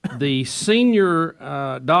 The senior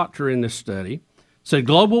doctor in this study said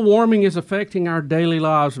global warming is affecting our daily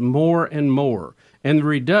lives more and more, and the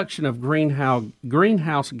reduction of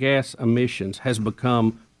greenhouse gas emissions has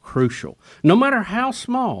become crucial. No matter how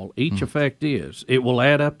small each effect is, it will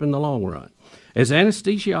add up in the long run. As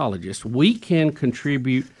anesthesiologists, we can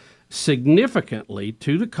contribute significantly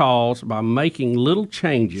to the cause by making little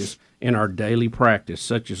changes in our daily practice,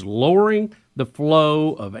 such as lowering the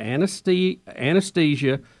flow of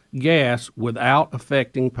anesthesia gas without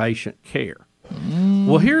affecting patient care.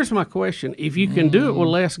 Well, here's my question. If you can do it with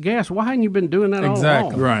less gas, why haven't you been doing that all along?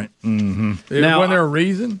 Exactly. Right. Mm-hmm. Now, wasn't there a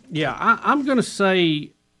reason? Yeah, I'm going to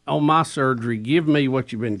say on my surgery, give me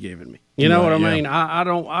what you've been giving me. You know what I mean? I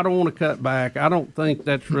don't want to cut back. I don't think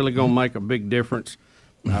that's really going to make a big difference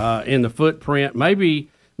in the footprint. Maybe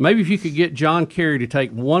maybe if you could get John Kerry to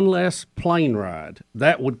take one less plane ride,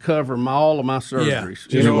 that would cover all of my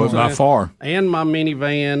surgeries. You know, by far. And my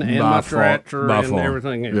minivan and my tractor and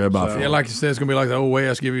everything else. Yeah, by far. Yeah, like you said, it's going to be like the old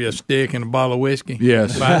West, give you a stick and a bottle of whiskey.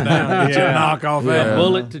 Yes. Bite down, get you a knock off that. A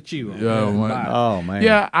bullet to chew on. Oh, man.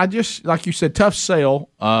 Yeah, I just, like you said, tough sell.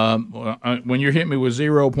 When you're hitting me with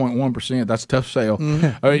 0.1%, that's a tough sell.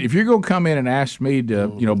 If you're going to come in and ask me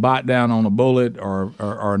to, bite down on a bullet or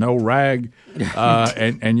an old rag,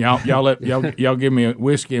 and y'all give me a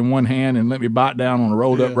whiskey in one hand and let me bite down on a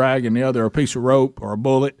rolled up rag in the other, or a piece of rope or a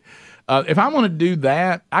bullet. If I want to do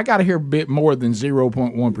that, I got to hear a bit more than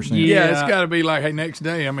 0.1%. Yeah, it's got to be like, hey, next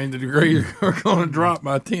day, I mean, the degree are going to drop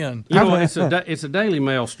by 10. You know, it's a Daily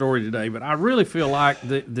Mail story today, but I really feel like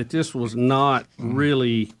that this was not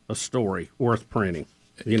really a story worth printing.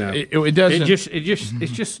 You know, it doesn't.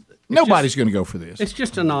 It's just nobody's going to go for this. It's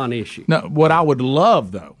just a non-issue. No, what I would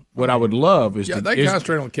love though. What I would love is they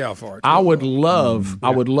concentrate on cow farts. I would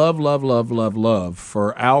love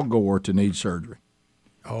for Al Gore to need surgery.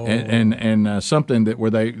 Oh. And something that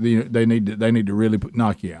where they need to really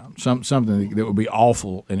knock you out. Something that would be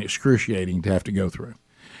awful and excruciating to have to go through.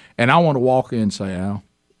 And I want to walk in and say, Al,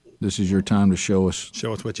 this is your time to show us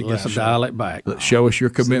what you got. Let's dial it back. Show us your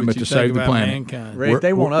commitment to save the planet. Rick,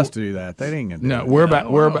 they want us to do that. They ain't gonna do no, it. we're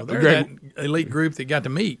about that elite group that got to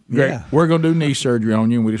meet. Greg, we're going to do knee surgery on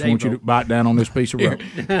you, and we just want you to bite down on this piece of rope.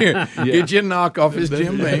 Get you a knock off his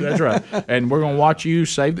Jim Beam. That's right. And we're going to watch you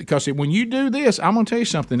save it. Because when you do this, I'm going to tell you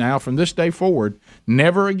something, Al, from this day forward,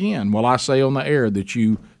 never again will I say on the air that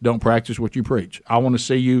you don't practice what you preach. I want to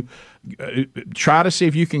see you try to see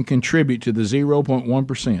if you can contribute to the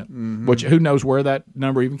 0.1%, which who knows where that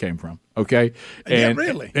number even came from. Okay, and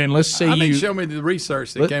really, and let's see show me the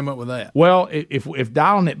research that came up with that. Well, if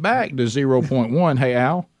dialing it back to 0.1, hey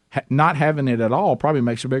Al, not having it at all probably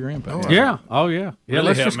makes a bigger impact. Yeah. Really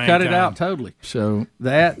let's just cut it out totally. So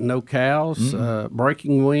that no cows,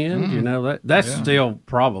 breaking wind. That's still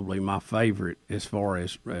probably my favorite as far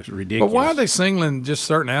as ridiculous. But why are they singling just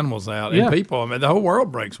certain animals out and people? I mean, the whole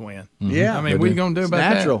world breaks wind. Yeah, I mean, what are you going to do about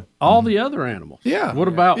natural. that? All the other animals. Yeah. What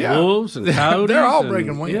about wolves and coyotes? They're all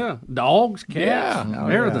breaking wind. Yeah. Dogs, cats,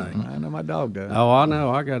 everything. I know my dog does. Oh, I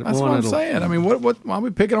know. I got That's one. what I'm saying. I mean, why are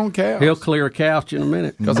we picking on cows? He'll clear a couch in a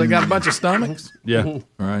minute because they got a bunch of stomachs. Yeah.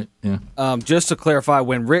 Right. Yeah. Just to clarify,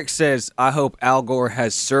 when Rick says, "I hope Al Gore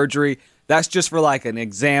has surgery," that's just for like an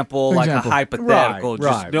example, like a hypothetical.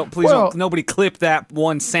 Right. Don't nobody clip that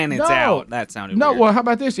one sentence out. That sounded weird. Well, how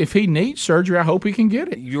about this? If he needs surgery, I hope he can get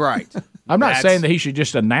it. You're right. I'm not saying that he should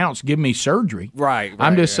just announce, "Give me surgery." Right.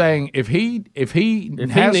 I'm just saying if he has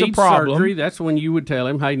needs a problem, surgery, that's when you would tell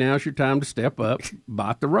him, "Hey, now's your time to step up,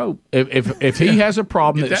 bite the rope." If he has a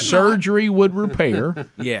problem that surgery would repair,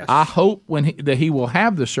 yes, I hope that he will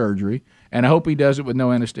have the surgery, and I hope he does it with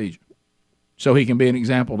no anesthesia, so he can be an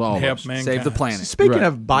example to all of us. Save the planet. Speaking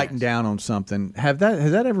of biting down on something, has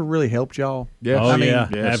that ever really helped y'all? Yeah.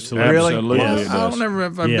 Absolutely. Really? Yes. I don't ever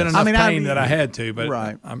if I've been in enough pain that I had to, but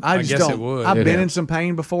I guess it would. I've been in some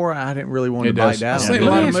pain before. I didn't really want to bite down. I've seen a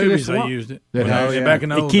lot of movies they used it. Back in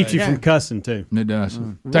the It old keeps days. you from cussing too. It does.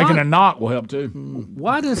 Taking a knock will help too.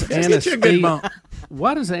 Why does get you a good bump.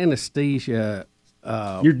 Why does anesthesia?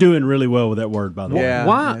 You're doing really well with that word, by the way. Yeah.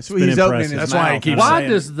 Why? So he's opening his That's mouth. why he keeps Why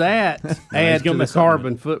saying does that add to the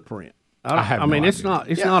carbon footprint? I mean, it's not.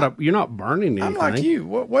 It's not you're not burning anything. I'm like you.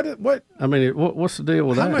 What? I mean, what's the deal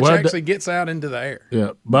with How that? much actually gets out into the air?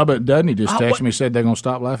 Yeah, Bubba Dudney just texted me, said they're going to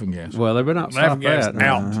stop laughing gas. Well, they better not stop Laughing gas that.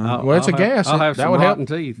 out. Well, it's a gas. I'll have that some would help. rotten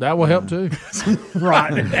teeth. That will help too.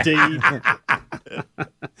 Rotten teeth.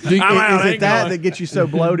 Is it that gets you so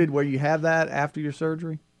bloated where you have that after your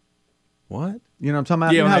surgery? What? You know what I'm talking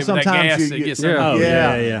about? Yeah, you know how that sometimes gas you that get gets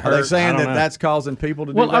yeah. Are they saying I don't know. that's causing people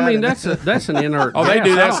to do Well, that? I mean, that's an inert. Oh, they gas.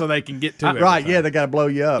 do I that don't- so they can get to it. right. Yeah, they got to blow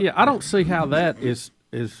you up. Yeah, I don't see how that is.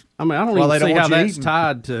 I mean, I don't Well, they even see don't how want you that's eating.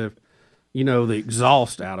 tied to, the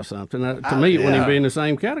exhaust out of something. To me, it wouldn't even be in the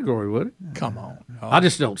same category, would it? Come on. I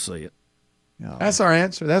just don't see it. That's our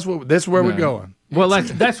answer. That's where we're going. Well,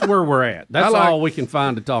 that's where we're at. That's all we can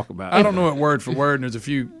find to talk about. I don't know it word for word, and there's a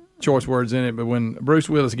few choice words in it, but when Bruce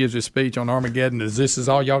Willis gives his speech on Armageddon, this is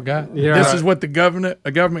all y'all got? Yeah, this right. is what a government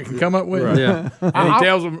can come up with? Right. Yeah. And he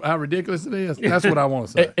tells them how ridiculous it is? That's what I want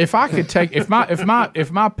to say. If I could take if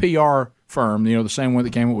my PR firm, the same one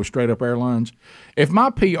that came up with Straight Up Airlines, if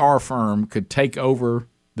my PR firm could take over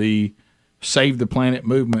the Save the Planet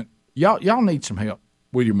movement, y'all need some help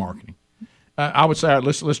with your marketing. I would say, all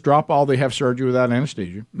right, let's drop all they have surgery without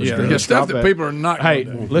anesthesia. Let's stuff that people are not Hey,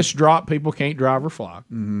 gonna do. let's drop people can't drive or fly.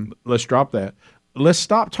 Let's drop that. Let's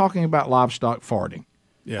stop talking about livestock farting.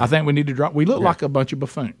 I think we need to drop. We look like a bunch of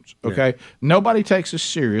buffoons. Okay, nobody takes us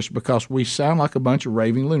serious because we sound like a bunch of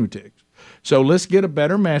raving lunatics. So let's get a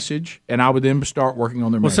better message, and I would then start working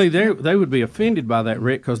on their message. See, they would be offended by that,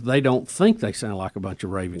 Rick, because they don't think they sound like a bunch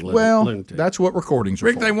of raving lunatics. That's what recordings are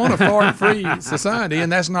Rick, for. they want a fart-free society,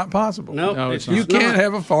 and that's not possible. No, it's you not. can't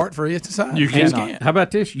have a fart-free society. You cannot. How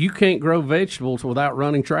about this? You can't grow vegetables without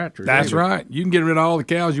running tractors. That's right. You can get rid of all the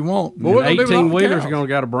cows you want. But what 18-wheelers are going to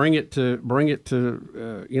got to bring it to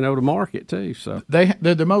to market too. So they're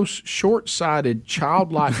the most short-sighted,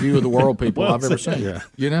 childlike view of the world people I've ever seen. Yeah.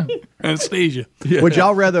 You know, anesthesia. Yeah. Would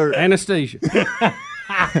y'all rather anesthesia?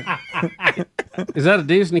 Is that a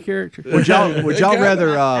Disney character? Would y'all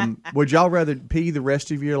rather pee the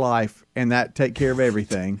rest of your life and that take care of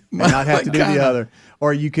everything and not have to do the other,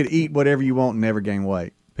 or you could eat whatever you want and never gain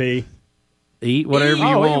weight? Pee. Eat whatever you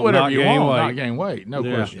want, eat whatever not you gain want, weight. not gain weight. No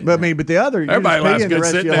question. But the other, everybody likes good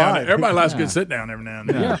sit down. Life. Everybody likes good sit down every now and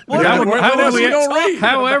then.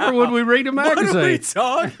 However, would we read a magazine? What are we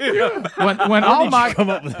talking about? When all my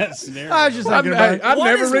come up with that scenario. I was just thinking about it. I've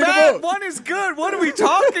never read a book. One is good. What are we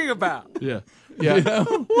talking about? Yeah.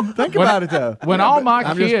 Think about it though. When all my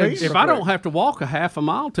I'm just kids, If I don't have to walk a half a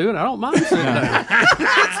mile to it, I don't mind sitting down.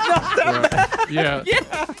 yeah.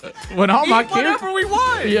 When all my kids, whatever we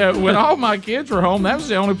want. yeah, when all my kids were home, that was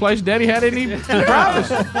the only place Daddy had any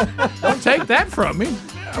privacy. Don't take that from me.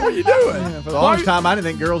 What are you doing? For the longest time, I didn't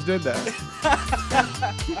think girls did that.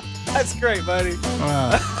 That's great, buddy.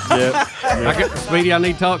 Speedy, I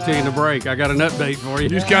need to talk to you in the break. I got an update for you.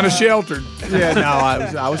 Just kind of sheltered. Yeah, no,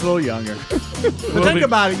 I was a little younger. But think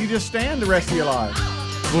about it. You just stand the rest of your life.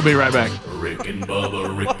 We'll be right back. Rick and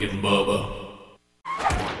Bubba, Rick and Bubba.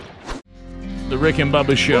 The Rick and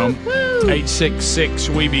Bubba Show.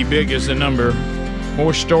 866-WE-BE-BIG is the number.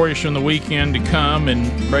 More stories from the weekend to come and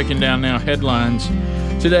breaking down now headlines.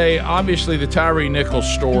 Today, obviously, the Tyree Nichols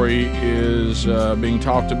story is being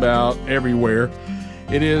talked about everywhere.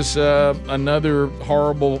 It is another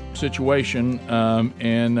horrible situation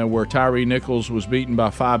and where Tyree Nichols was beaten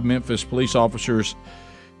by 5 Memphis police officers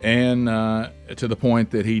and to the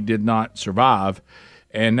point that he did not survive.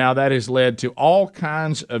 And now that has led to all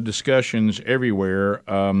kinds of discussions everywhere,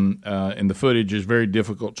 and the footage is very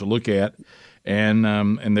difficult to look at.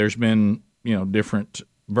 And there's been, different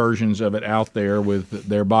versions of it out there with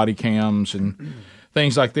their body cams and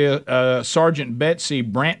things like this. Sergeant Betsy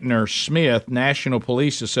Brantner Smith, National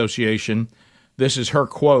Police Association, this is her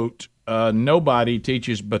quote, nobody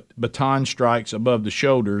teaches baton strikes above the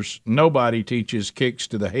shoulders. Nobody teaches kicks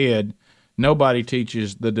to the head. Nobody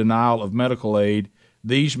teaches the denial of medical aid.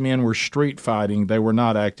 These men were street fighting. They were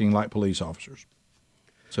not acting like police officers.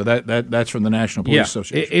 So that's from the National Police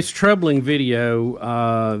Association. It's troubling video.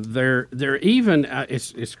 They're even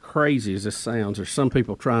it's crazy as this sounds. There's some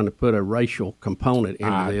people trying to put a racial component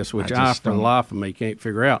into this, which I for the life of me can't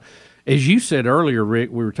figure out. As you said earlier, Rick,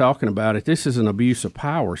 we were talking about it. This is an abuse of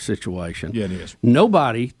power situation. Yeah, it is.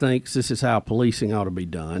 Nobody thinks this is how policing ought to be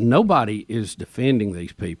done. Nobody is defending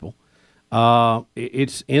these people.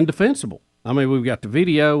 It's indefensible. I mean, we've got the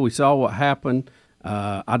video. We saw what happened.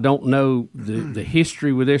 I don't know the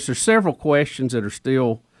history with this. There's several questions that are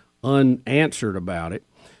still unanswered about it.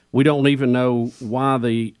 We don't even know why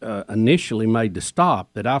they initially made the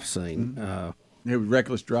stop that I've seen. It was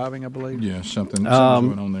reckless driving, I believe. Yeah, something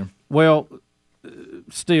going on there. Well,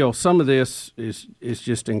 still, some of this is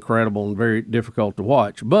just incredible and very difficult to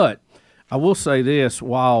watch. But I will say this,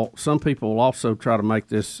 while some people will also try to make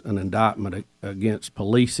this an indictment against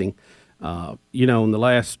policing, in the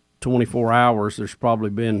last 24 hours, there's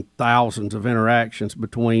probably been thousands of interactions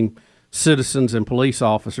between citizens and police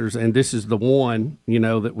officers, and this is the one,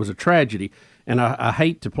 that was a tragedy. And I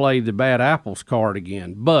hate to play the bad apples card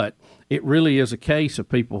again, but it really is a case of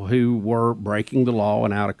people who were breaking the law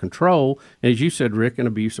and out of control. As you said, Rick, an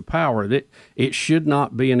abuse of power. That it should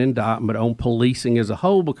not be an indictment on policing as a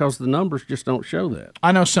whole because the numbers just don't show that.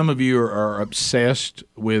 I know some of you are obsessed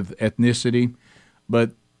with ethnicity,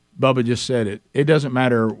 but Bubba just said it. It doesn't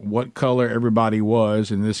matter what color everybody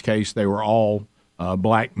was. In this case, they were all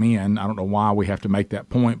black men. I don't know why we have to make that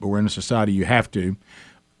point, but we're in a society you have to.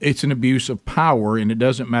 It's an abuse of power, and it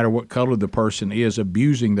doesn't matter what color the person is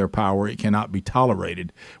abusing their power. It cannot be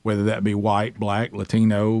tolerated, whether that be white, black,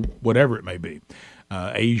 Latino, whatever it may be,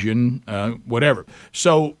 Asian, whatever.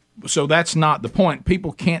 So that's not the point.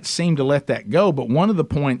 People can't seem to let that go. But one of the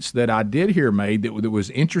points that I did hear made that was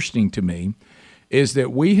interesting to me is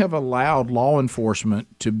that we have allowed law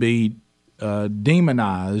enforcement to be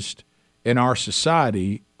demonized in our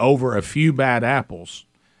society over a few bad apples,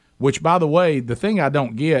 which, by the way, the thing I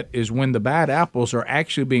don't get is when the bad apples are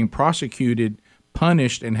actually being prosecuted,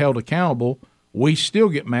 punished, and held accountable, we still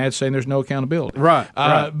get mad saying there's no accountability. Right.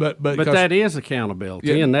 But that is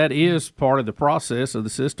accountability, and that is part of the process of the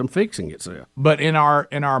system fixing itself. But in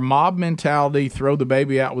our mob mentality, throw the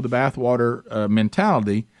baby out with the bathwater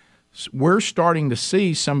mentality, we're starting to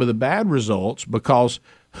see some of the bad results because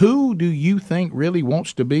who do you think really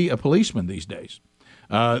wants to be a policeman these days?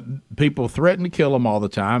 People threaten to kill them all the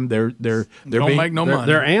time. They're don't make no money.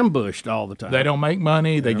 They're ambushed all the time. They don't make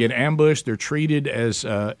money. They get ambushed. They're treated as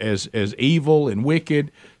evil and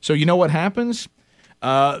wicked. So you know what happens?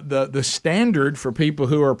 The standard for people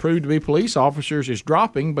who are proved to be police officers is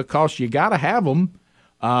dropping because you got to have them.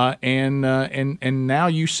 And now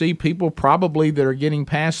you see people probably that are getting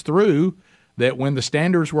passed through that when the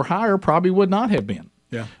standards were higher probably would not have been.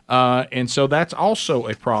 Yeah. And so that's also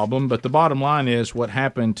a problem. But the bottom line is what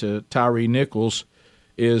happened to Tyree Nichols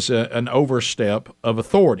is an overstep of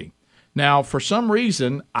authority. Now, for some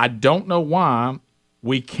reason, I don't know why,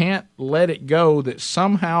 we can't let it go that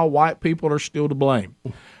somehow white people are still to blame.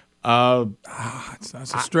 That's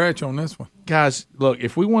a stretch on this one. Guys, look,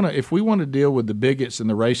 if we want to deal with the bigots and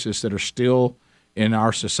the racists that are still in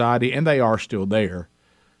our society, and they are still there,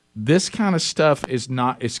 this kind of stuff is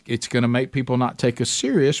not. It's going to make people not take us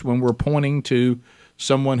serious when we're pointing to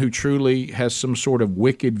someone who truly has some sort of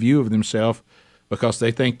wicked view of themselves because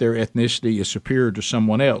they think their ethnicity is superior to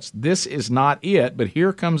someone else. This is not it. But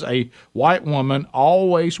here comes a white woman,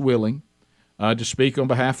 always willing to speak on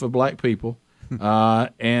behalf of black people,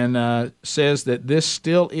 and says that this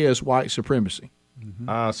still is white supremacy.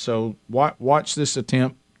 So watch this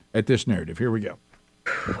attempt at this narrative. Here we go.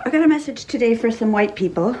 I got a message today for some white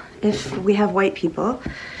people. If we have white people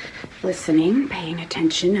listening, paying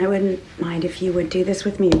attention, I wouldn't mind if you would do this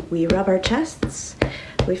with me. We rub our chests,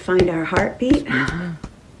 we find our heartbeat,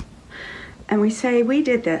 and we say, we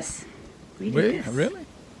did this. We did this. Really?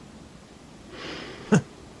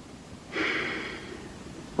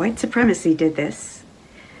 White supremacy did this.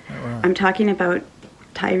 I'm talking about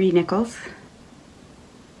Tyree Nichols.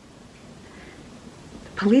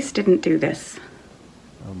 The police didn't do this.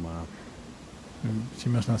 Oh, my. She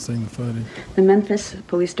must not have seen the footage. The Memphis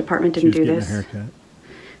Police Department didn't do this. She was getting a haircut.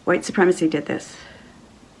 White supremacy did this.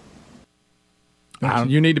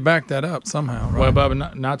 You need to back that up somehow, right? Well,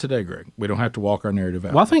 Bubba, not today, Greg. We don't have to walk our narrative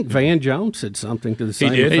out. Well, I think Van Jones said something to the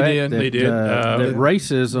same effect. He did. That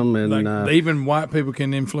racism and even white people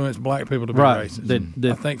can influence black people to be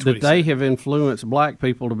racist. I think that they have influenced black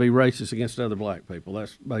people to be racist against other black people.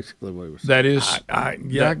 That's basically what he was saying. That is, I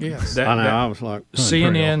guess. I was like,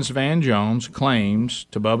 CNN's Van Jones claims,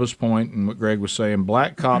 to Bubba's point and what Greg was saying,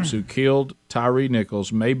 black cops who killed Tyree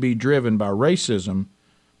Nichols may be driven by racism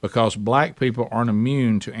because black people aren't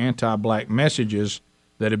immune to anti-black messages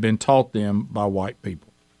that have been taught them by white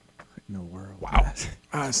people. In the world. Wow.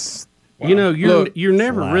 You know, you're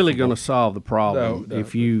never really going to solve the problem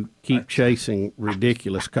if you keep chasing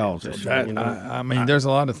ridiculous causes. I mean, there's a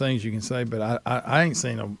lot of things you can say, but I ain't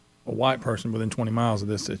seen a white person within 20 miles of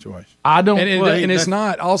this situation. I don't. And it's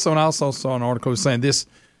not. Also, and I also saw an article saying this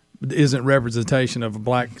isn't representation of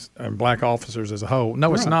black officers as a whole.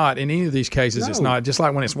 No, it's not. In any of these cases, it's not. Just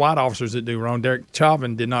like when it's white officers that do wrong. Derek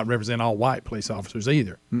Chauvin did not represent all white police officers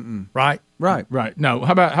either. Right? Right. No.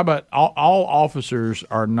 How about all officers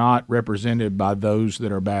are not represented by those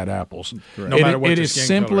that are bad apples. No matter what it your is skin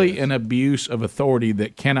simply color is. an abuse of authority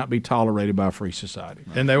that cannot be tolerated by a free society.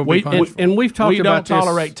 And they will be punished. And we've talked about don't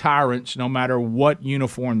tolerate tyrants no matter what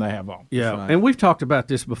uniform they have on. Yeah, right. And we've talked about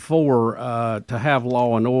this before. To have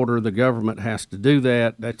law and order, the government has to do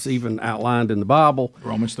that. That's even outlined in the Bible.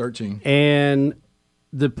 Romans 13. And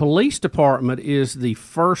the police department is the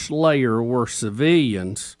first layer where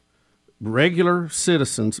civilians, regular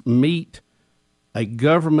citizens, meet a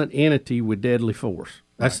government entity with deadly force.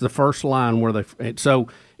 That's the first line where they. So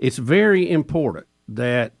it's very important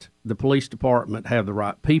that the police department have the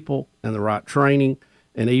right people and the right training.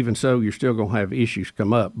 And even so, you're still going to have issues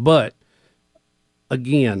come up. But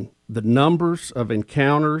again, the numbers of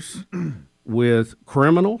encounters with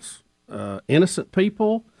criminals, innocent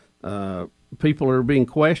people, people that are being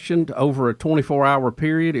questioned over a 24-hour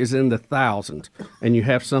period is in the thousands. And you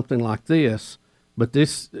have something like this. But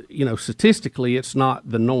this, statistically, it's not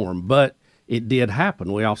the norm. But it did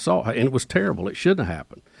happen. We all saw it. And it was terrible. It shouldn't have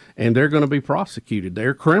happened. And they're going to be prosecuted.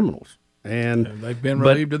 They're criminals. And they've been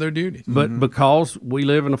relieved of their duties. But because we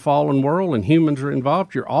live in a fallen world and humans are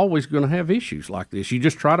involved, you're always going to have issues like this. You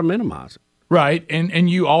just try to minimize it. Right.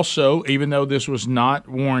 And you also, even though this was not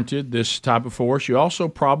warranted, this type of force, you also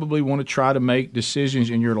probably want to try to make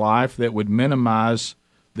decisions in your life that would minimize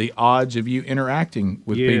the odds of you interacting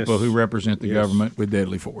with Yes. people who represent the Yes. government with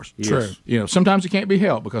deadly force. Yes. True. You know, sometimes it can't be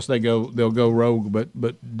helped because they'll go rogue. But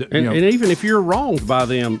you And, know, and even if you're wronged by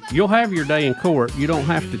them, you'll have your day in court. You don't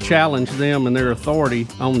have to challenge them and their authority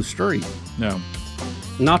on the street. No.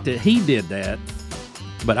 Not that he did that,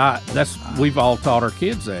 but we've all taught our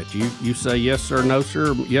kids that. You say yes sir, no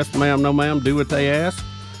sir, yes ma'am, no ma'am, do what they ask.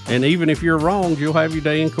 And even if you're wronged, you'll have your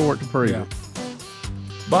day in court to prove it.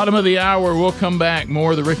 Bottom of the hour, we'll come back.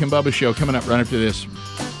 More of the Rick and Bubba Show coming up right after this.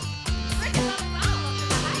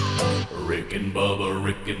 Rick and Bubba,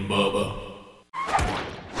 Rick and Bubba.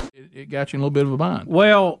 It got you in a little bit of a bind.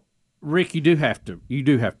 Well, Rick, you do have to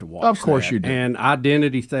watch. Of course that. you do. And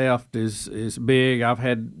identity theft is big. I've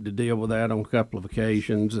had to deal with that on a couple of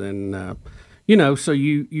occasions, and so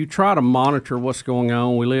you try to monitor what's going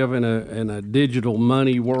on. We live in a digital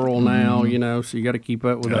money world now, so you got to keep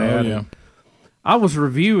up with that. Yeah. I was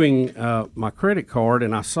reviewing my credit card,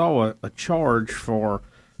 and I saw a charge for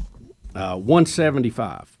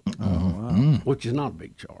 $175, which is not a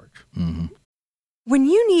big charge. When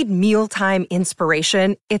you need mealtime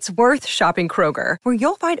inspiration, it's worth shopping Kroger, where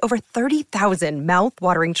you'll find over 30,000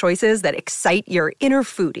 mouth-watering choices that excite your inner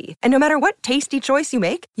foodie. And no matter what tasty choice you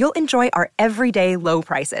make, you'll enjoy our everyday low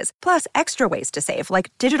prices, plus extra ways to save,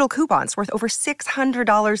 like digital coupons worth over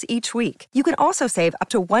 $600 each week. You can also save up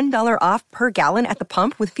to $1 off per gallon at the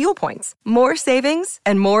pump with fuel points. More savings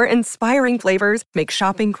and more inspiring flavors make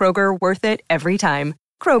shopping Kroger worth it every time.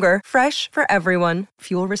 Kroger, fresh for everyone.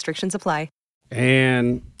 Fuel restrictions apply.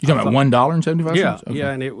 And you talking about $1.75? Yeah, Okay.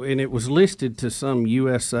 yeah, and it was listed to some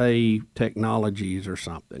USA Technologies or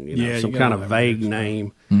something, some kind of vague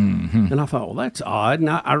name. Mm-hmm. And I thought, well, that's odd. And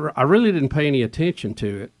I really didn't pay any attention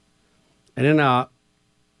to it. And then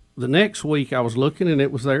the next week I was looking, and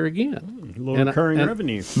it was there again. A little recurring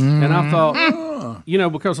revenue. And I thought,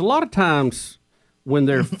 because a lot of times when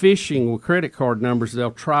they're phishing with credit card numbers,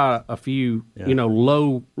 they'll try a few,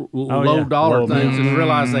 low dollar things and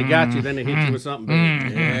realize they got you. Then they hit you with something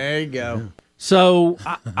big. There you go. So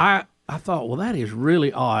I thought, well, that is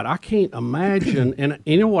really odd. I can't imagine. And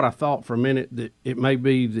you know what I thought for a minute? That it may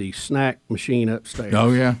be the snack machine upstairs.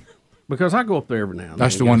 Oh, yeah. Because I go up there every now and then.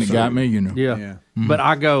 That's the one that got me, Yeah. Mm-hmm. But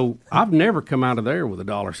I've never come out of there with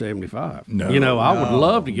 $1.75. No. I would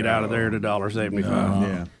love to get out of there at $1.75.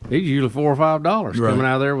 Yeah. It's usually $4 or $5 coming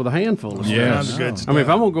out of there with a handful of stuff. Yes. I mean, if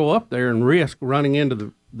I'm going to go up there and risk running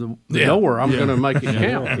into the door, I'm going to make it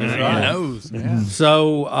count. He knows. Yeah.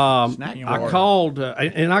 So I called,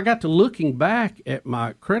 and I got to looking back at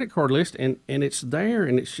my credit card list, and it's there,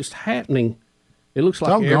 and it's just happening. It looks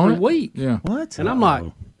like every week. Yeah. What? And I'm like,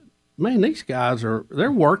 man, these guys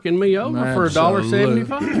they're working me over for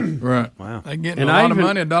 $1.75. Right. Wow. They're getting a lot of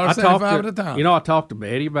money, $1.75 at a time. I talked to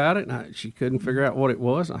Betty about it, and she couldn't figure out what it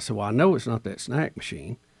was. And I said, well, I know it's not that snack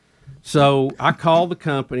machine. So I called the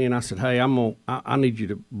company, and I said, hey, I need you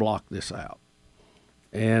to block this out.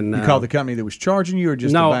 And You called the company that was charging you, or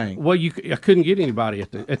just the bank? Well, I couldn't get anybody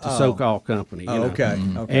at the so-called company. Okay.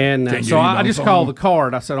 And Can't so get I anybody just on called phone. the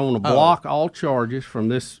card. I said, I want to block all charges from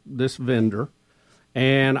this vendor,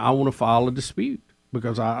 and I want to file a dispute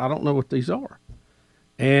because I don't know what these are.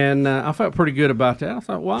 And I felt pretty good about that. I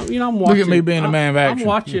thought, well, I'm watching. Look at me being a man of action.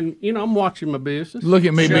 I'm watching my business. Look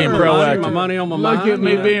at me being proactive. My money on my Look mind. at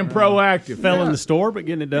me being proactive. Fell in the store, but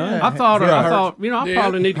getting it done. I thought, I Yeah.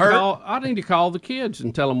 probably need to Hurt. call. I need to call the kids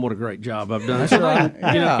and tell them what a great job I've done. So they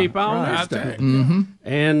can, keep on their stuff. Mm-hmm.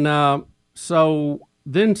 And so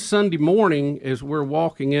then Sunday morning, as we're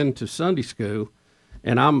walking into Sunday school,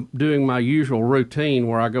 and I'm doing my usual routine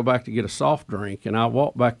where I go back to get a soft drink, and I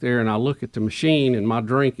walk back there and I look at the machine, and my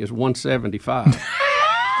drink is $1.75.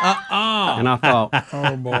 And I thought,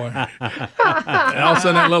 oh boy! And all of a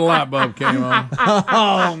sudden, that little light bulb came on.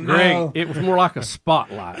 Oh no! Greg, it was more like a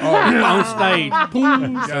spotlight on stage.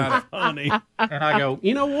 Boom. Got it. Funny. And I go,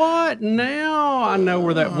 you know what? Now I know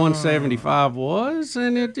where that 175 was,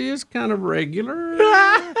 and it is kind of regular.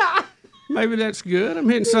 Maybe that's good. I'm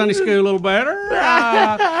hitting Sunday school a little better.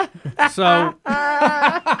 So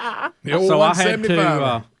I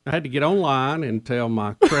had to get online and tell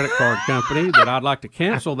my credit card company that I'd like to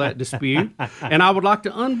cancel that dispute, and I would like to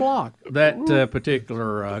unblock that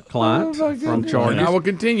particular client from charges. And I will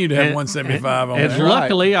continue to have 175 on and that.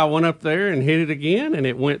 luckily, I went up there and hit it again, and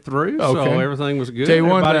it went through, so everything was good. Tell you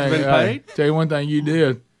one Everybody's thing. been paid. Tell you one thing you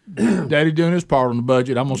did. Daddy doing his part on the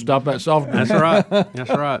budget. I'm gonna stop that soft drink. That's right. That's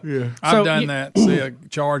right. Yeah. I've done that. See a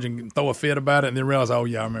charge and throw a fit about it, and then realize, oh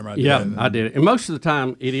yeah, I remember I did that. I did it. And most of the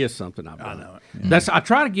time, it is something I've done. I know it. I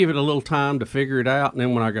try to give it a little time to figure it out, and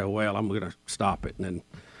then when I go, well, I'm going to stop it, and then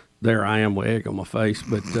there I am with egg on my face.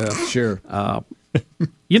 But Sure.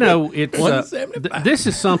 You know, it's this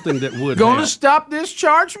is something that would Gonna help. stop this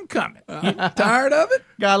charge from coming. Tired of it?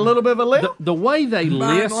 Got a little bit of a limp. The way they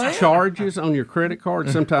list charges on your credit card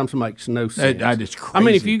sometimes makes no sense. It's I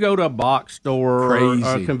mean, if crazy. you go to a box store or a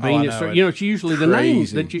Crazy. convenience Oh, I know store, it. you know, it's usually the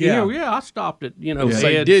names Crazy. that you Yeah. I stopped at,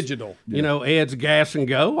 Say Ed's, digital. Ed's Gas and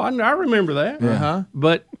Go. I remember that. Uh-huh.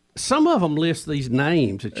 But some of them list these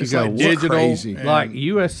names that you It's go, like what? digital. Crazy. Like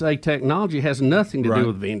USA Technology has nothing to Right. do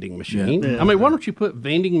with vending machine. I mean, why don't you put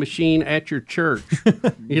vending machine at your church?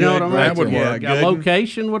 You know what I mean? That would Yeah, work. good. A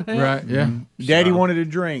location would help. Right, yeah. Daddy wanted a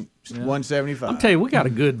drink. $1.75. I'm telling you, we got a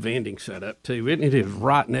good vending set up too. It is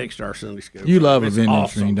right next to our Sunday school. You love a It's vending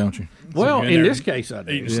awesome. machine, don't you? Well, So in you're this case, I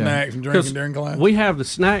do. Eating snacks and drinking during class. We have the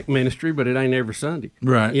snack ministry, but it ain't every Sunday.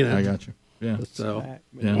 Right. You know. I got you. Yeah. So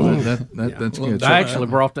Yeah, that's good. I actually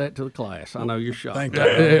brought that to the class. I know you're shocked. Thank you.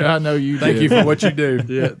 I know you. Thank did. you for what you do.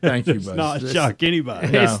 Yeah, thank you, buddy. Not shock anybody.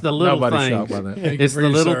 No, It's the little nobody's things. shocked by that. Thank you It's for the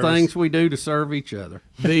your little service. things we do to serve each other.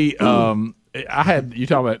 The I had you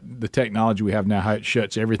talk about the technology we have now, how it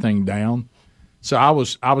shuts everything down. So I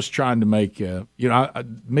was trying to make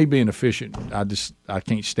me being efficient. I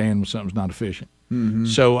can't stand when something's not efficient. Mm-hmm.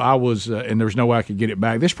 So I was, and there was no way I could get it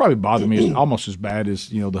back. This probably bothered me almost as bad as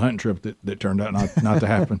the hunting trip that turned out not to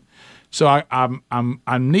happen. So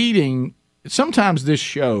I'm needing. Sometimes this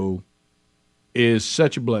show is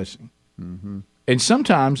such a blessing, and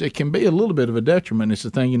sometimes it can be a little bit of a detriment. It's the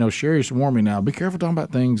thing, Sherry's warned me now. Be careful talking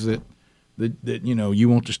about things that you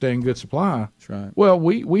want to stay in good supply. That's right. Well,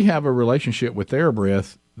 we have a relationship with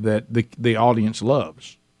TheraBreath that the audience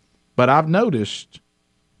loves, but I've noticed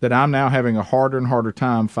that I'm now having a harder and harder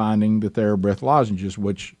time finding the TheraBreath lozenges,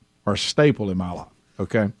 which are a staple in my life.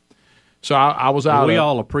 Okay, so I was out. We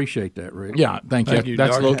all appreciate that, Rick. Yeah, thank you.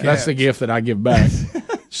 Dark That's the Cats. gift that I give back.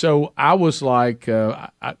 So I was like,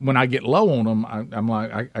 when I get low on them, I'm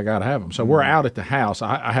like, I got to have them. So we're out at the house.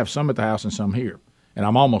 I have some at the house and some here, and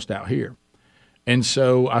I'm almost out here. And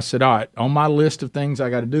so I said, all right, on my list of things I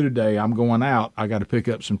got to do today, I'm going out. I got to pick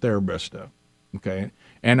up some TheraBreath stuff, okay,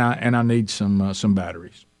 and I need some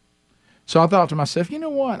batteries. So I thought to myself, you know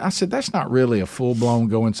what? I said, that's not really a full-blown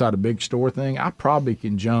go inside a big store thing. I probably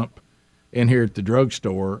can jump in here at the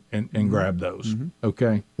drugstore and grab those,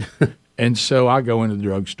 okay? And so I go into the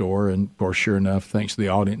drugstore, and, of course, sure enough, thanks to the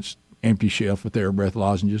audience, empty shelf with TheraBreath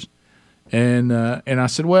lozenges. And I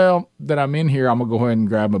said, well, that I'm in here, I'm going to go ahead and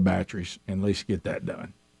grab my batteries and at least get that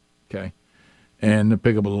done, okay? And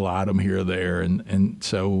pick up a little item here or there. And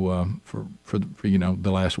so for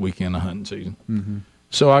the last weekend of hunting season. Mm-hmm.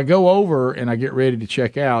 So I go over and I get ready to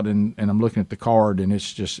check out, and I'm looking at the card, and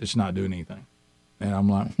it's not doing anything. And I'm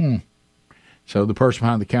like, So the person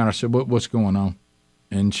behind the counter said, what's going on?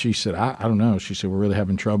 And she said, I don't know. She said, we're really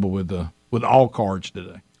having trouble with all cards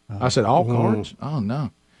today. I said, all cards? Oh,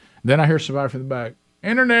 no. Then I hear somebody from the back,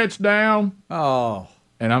 internet's down. Oh.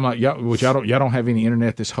 And I'm like, y'all don't have any internet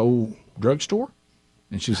at this whole drugstore?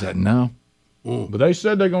 And she said, no. But they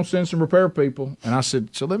said they're going to send some repair people. And I said,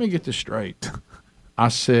 so let me get this straight. I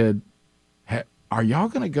said, are y'all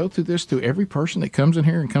going to go through this to every person that comes in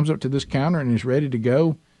here and comes up to this counter and is ready to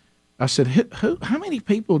go? I said, how many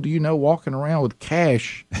people do you know walking around with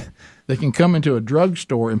cash that can come into a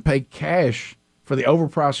drugstore and pay cash for the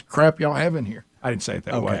overpriced crap y'all have in here? I didn't say it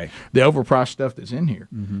that way. The overpriced stuff that's in here.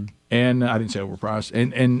 Mm-hmm. And I didn't say overpriced.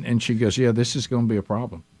 And she goes, yeah, this is going to be a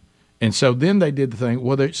problem. And so then they did the thing.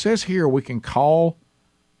 Well, it says here we can call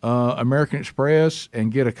American Express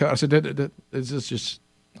and get a cut. I said, this is just.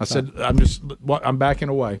 I said, I'm backing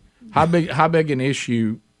away. How big an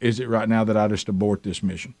issue is it right now that I just abort this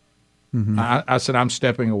mission? Mm-hmm. I said, I'm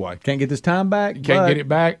stepping away. Can't get this time back. Can't get it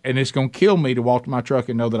back, and it's going to kill me to walk to my truck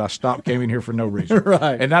and know that I stopped, came in here for no reason.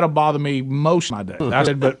 Right. And that'll bother me most of my day. I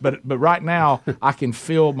said, but right now, I can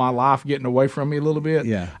feel my life getting away from me a little bit.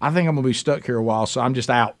 Yeah. I think I'm going to be stuck here a while, so I'm just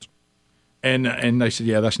out. And they said,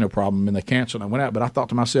 yeah, that's no problem. And they canceled, and I went out. But I thought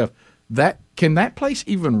to myself, can that place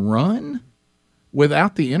even run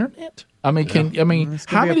without the internet? I mean,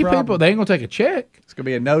 how many people? They ain't gonna take a check. It's gonna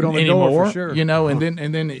be a note on the anymore, door for sure. And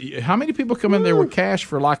then how many people come in there with cash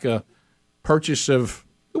for like a purchase of?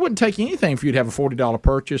 It wouldn't take anything for you to have a $40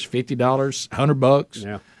 purchase, $50, $100.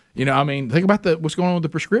 Yeah. Think about what's going on with the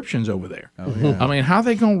prescriptions over there. Oh, yeah. How are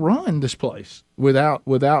they gonna run this place without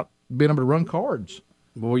being able to run cards?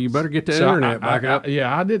 Well, you better get the internet back up.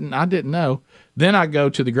 I didn't know. Then I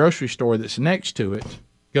go to the grocery store that's next to it.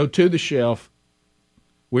 Go to the shelf.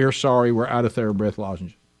 We're sorry, we're out of TheraBreath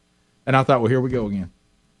lozenges. And I thought, well, here we go again.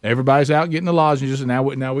 Everybody's out getting the lozenges, and now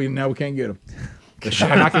we can't get them.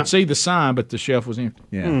 And I could see the sign, but the shelf was empty.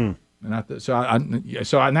 Yeah. And so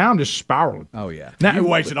now I'm just spiraling. Oh yeah, now, you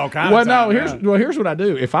wasted all kinds well, of time. Here's what I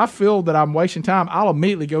do. If I feel that I'm wasting time, I'll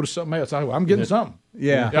immediately go to something else. I'm getting something.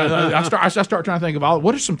 Yeah. I start trying to think of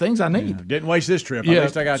what are some things I need. Didn't waste this trip. At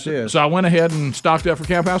least I got this. So I went ahead and stocked up for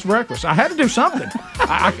Camp House breakfast. I had to do something.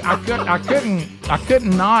 I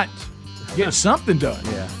couldn't not get something done.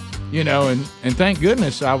 Yeah. You know, and thank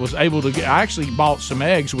goodness I was able to I actually bought some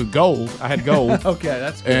eggs with gold. I had gold. Okay,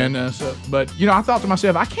 that's good. And but I thought to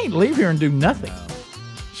myself, I can't leave here and do nothing.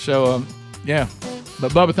 So yeah.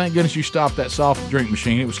 But Bubba, thank goodness you stopped that soft drink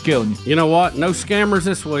machine. It was killing you. You know what? No scammers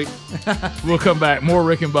this week. We'll come back. More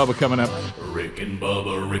Rick and Bubba coming up. Rick and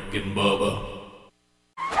Bubba, Rick and Bubba.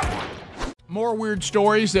 More weird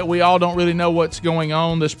stories that we all don't really know what's going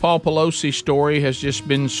on. This Paul Pelosi story has just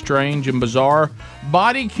been strange and bizarre.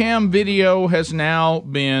 Body cam video has now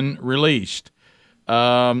been released.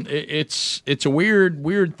 It's a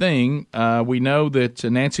weird thing. We know that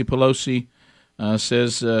Nancy Pelosi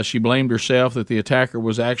says she blamed herself, that the attacker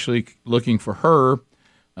was actually looking for her.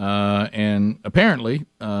 And apparently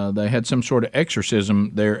they had some sort of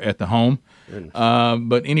exorcism there at the home.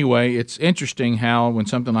 But anyway, it's interesting how when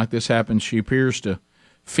something like this happens, she appears to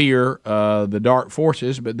fear the dark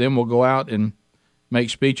forces, but then will go out and make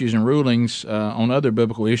speeches and rulings on other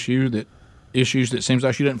biblical issues that seems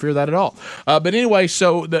like she doesn't fear that at all. But anyway,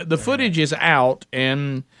 so the footage is out,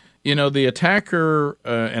 and the attacker,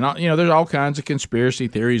 there's all kinds of conspiracy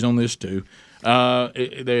theories on this too. This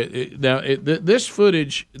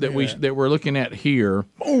footage that we're looking at here.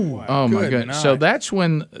 Oh my God! So that's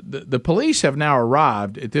when the police have now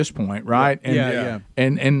arrived at this point, right? And,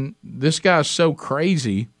 And this guy's so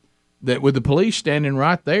crazy that with the police standing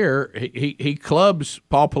right there, he clubs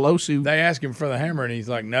Paul Pelosi. They ask him for the hammer, and he's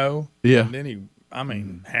like, "No." Yeah. And then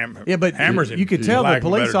hammer. Yeah, but hammers him. You could tell the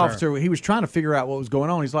police officer, he was trying to figure out what was going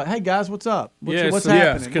on. He's like, "Hey guys, what's up? What's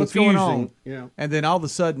happening? What's going on?" Yeah. And then all of a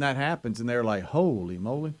sudden that happens, and they're like, "Holy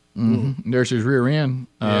moly!" Mm-hmm. There's his rear end.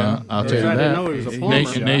 I'll tell you that. I didn't know he was a plumber.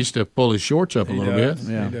 He needs to pull his shorts up a little bit.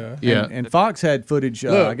 Yeah. And Fox had footage.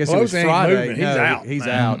 I guess it was Friday. He's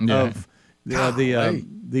out of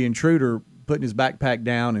the intruder putting his backpack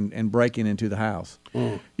down and breaking into the house.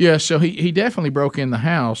 Yeah, so he definitely broke in the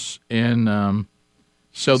house, and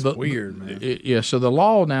so it's weird, man. So the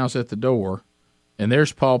law now is at the door, and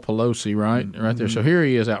there's Paul Pelosi right there. So here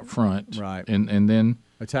he is out front, right, and then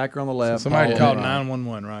attacker on the left. So somebody called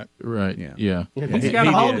 911, right? Right. Yeah. He's got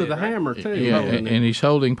a hold of the hammer too. Yeah, and he's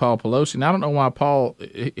holding Paul Pelosi. And I don't know why Paul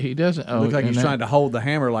he doesn't. Looks like he's trying to hold the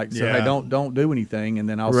hammer, like so. Hey, don't do anything, and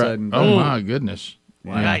then all of a sudden, oh my goodness!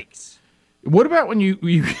 Yikes! What about when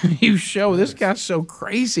you show this guy's so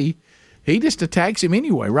crazy? He just attacks him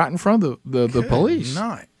anyway, right in front of the police.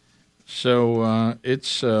 Night. So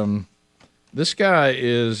it's this guy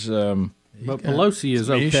is. But Pelosi is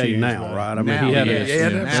okay now, right? I mean, he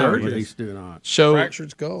had surgery. He's doing all right. So fractured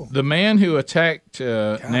skull. The man who attacked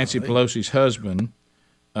Nancy Pelosi's husband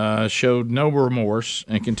showed no remorse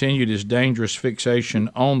and continued his dangerous fixation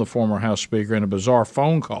on the former House Speaker in a bizarre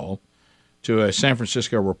phone call to a San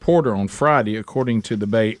Francisco reporter on Friday, according to the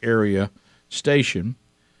Bay Area station.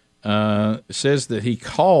 Says that he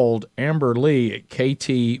called Amber Lee at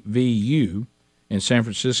KTVU in San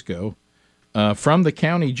Francisco from the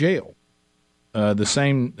county jail the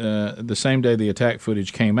same day the attack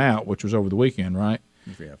footage came out, which was over the weekend, right?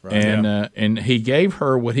 Yeah, right. And he gave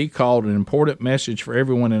her what he called an important message for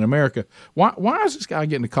everyone in America. Why is this guy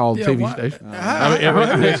getting a call to the TV station?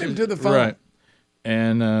 Him to the phone. Right.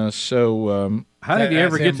 And so how did you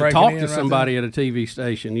ever get to talk to somebody at a TV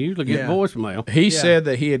station? You usually get voicemail. He said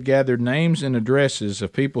that he had gathered names and addresses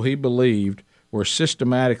of people he believed were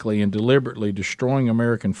systematically and deliberately destroying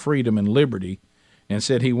American freedom and liberty, and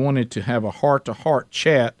said he wanted to have a heart-to-heart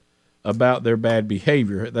chat about their bad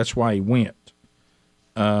behavior. That's why he went,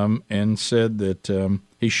 and said that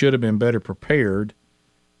he should have been better prepared,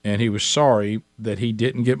 and he was sorry that he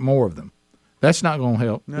didn't get more of them. That's not going to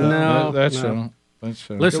help. No.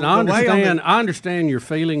 Listen, I understand your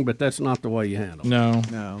feeling, but that's not the way you handle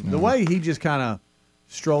it. No. The way he just kind of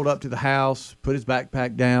strolled up to the house, put his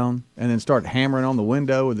backpack down, and then started hammering on the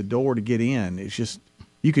window or the door to get in. It's just,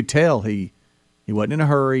 you could tell he wasn't in a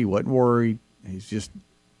hurry, he wasn't worried. He's just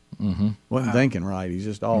wasn't thinking right. He's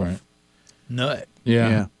just off. Right. Nut.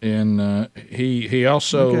 Yeah. And he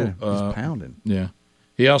also he's pounding. Yeah.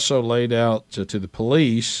 He also laid out to the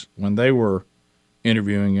police when they were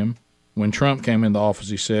interviewing him. When Trump came into office,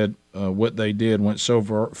 he said what they did went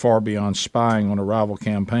so far beyond spying on a rival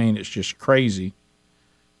campaign. It's just crazy.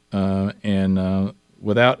 And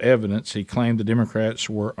without evidence, he claimed the Democrats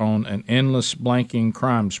were on an endless blanking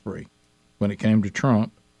crime spree when it came to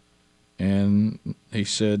Trump. And he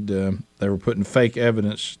said they were putting fake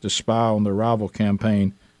evidence to spy on the rival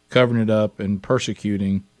campaign, covering it up and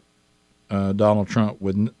persecuting Donald Trump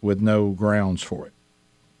with no grounds for it.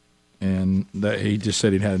 And that he just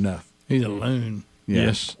said he'd had enough. He's a loon.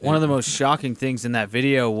 Yes. One of the most shocking things in that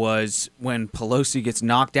video was when Pelosi gets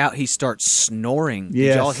knocked out, he starts snoring.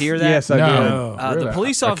 Yes. Did y'all hear that? Yes, I did. The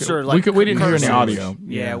police officer, we didn't hear any audio.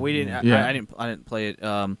 Yeah, we didn't. Yeah. I didn't play it.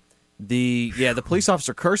 The police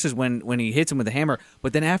officer curses when he hits him with a hammer,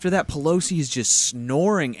 but then after that, Pelosi is just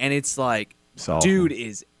snoring, and it's like, dude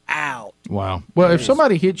is out. Wow. Well, if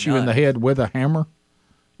somebody hits you in the head with a hammer,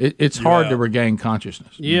 it's hard to regain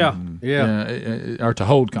consciousness. Yeah, or to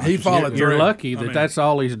hold consciousness. He followed. You're lucky that's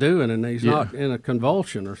all he's doing, and he's not in a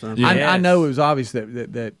convulsion or something. I know it was obvious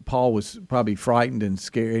that Paul was probably frightened and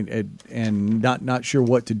scared and not sure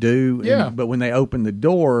what to do. But when they opened the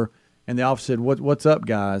door and the officer said, "What's up,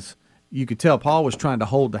 guys?" You could tell Paul was trying to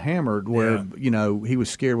hold the hammer where, he was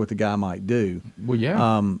scared what the guy might do. Well,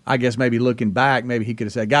 yeah. I guess maybe looking back, maybe he could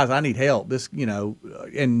have said, guys, I need help. This,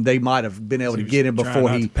 and they might have been able to get him before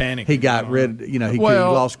he got rid, he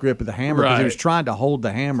lost grip of the hammer because he was trying to hold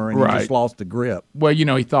the hammer and he just lost the grip. Well,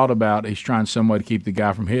 he thought about he's trying some way to keep the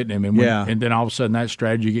guy from hitting him. And then all of a sudden that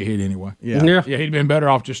strategy get hit anyway. Yeah, he'd been better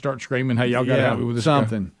off just start screaming, hey, y'all got to help me with this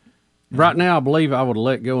something. Guy. Right now, I believe I would have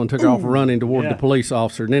let go and took off running toward the police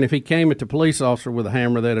officer. And then if he came at the police officer with a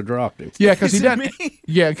hammer, they'd have dropped him. Yeah, because he doesn't.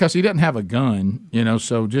 Yeah, because he doesn't have a gun.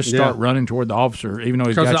 So just start running toward the officer, even though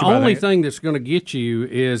he's got you. Because the only thing that's going to get you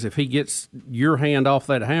is if he gets your hand off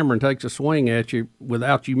that hammer and takes a swing at you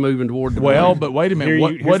without you moving toward the. Well, but wait a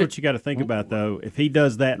minute. Here's what you got to think about though. If he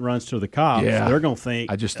does that and runs to the cops, they're going to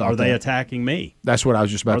think, are they attacking me? That's what I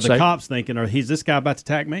was just about to say. Are the cops thinking, is this guy about to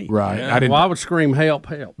attack me? Right. Yeah. I would scream, help,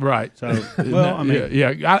 help. Right. So, well.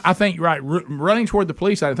 I think running toward the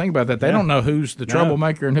police. I didn't think about that. They don't know who's the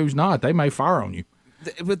troublemaker and who's not. They may fire on you.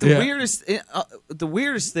 But the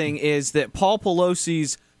weirdest thing is that Paul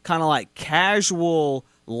Pelosi's kind of like casual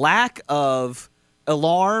lack of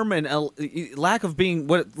alarm and lack of being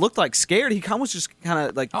what it looked like scared. He was just kind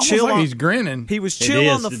of like chill. Like he's grinning. He was chill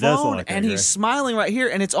on the phone and he's smiling right here.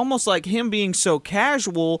 And it's almost like him being so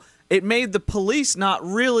casual. It made the police not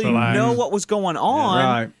really know what was going on.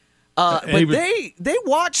 Yeah, right. But they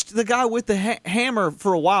watched the guy with the hammer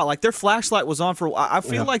for a while. Like their flashlight was on for a while. I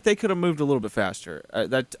feel like they could have moved a little bit faster.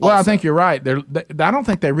 I think you're right. I don't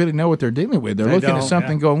think they really know what they're dealing with. They're looking at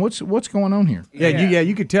something going, what's going on here?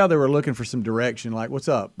 You could tell they were looking for some direction. Like, what's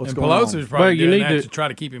up? What's going on? Pelosi's probably doing that to try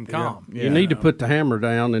to keep him calm. You need to put the hammer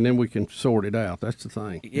down, and then we can sort it out. That's the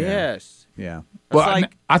thing. Yes. Yeah. Well,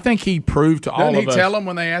 I think he proved to all of us. Didn't he tell them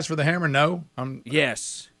when they asked for the hammer, no?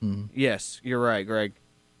 Yes. Yes, you're right, Greg.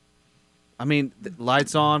 I mean,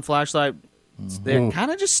 lights on, flashlight. They're kind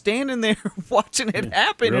of just standing there watching it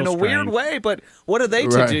happen in a weird way. But what are they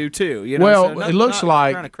to do too? It looks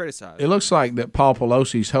like that Paul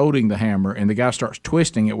Pelosi's holding the hammer, and the guy starts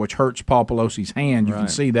twisting it, which hurts Paul Pelosi's hand. You can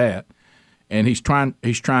see that, and he's trying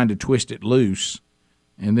to twist it loose.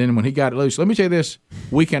 And then when he got it loose, let me tell you this: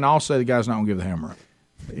 we can all say the guy's not going to give the hammer up.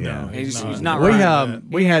 No, he's not right.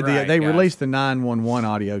 We had they released the 911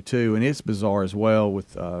 audio too, and it's bizarre as well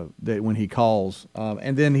with that when he calls,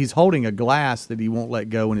 and then he's holding a glass that he won't let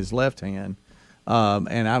go in his left hand,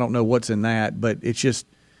 and I don't know what's in that, but it's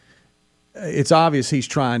obvious he's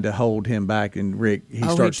trying to hold him back, and Rick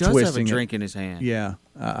starts he does twisting have a drink in his hand. Yeah,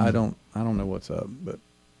 I don't know what's up, but.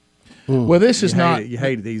 Well, this is not. You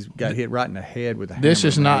hate it. He's got hit right in the head with a hammer. This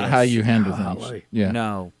is not how you handle things. Yeah.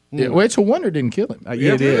 No. Well, it's a wonder it didn't kill him.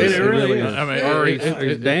 It is. It really is. I mean, or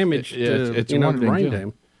he's damaged. It's a wonder brain didn't kill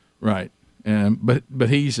him. Right. But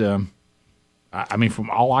he's. I mean, from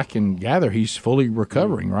all I can gather, he's fully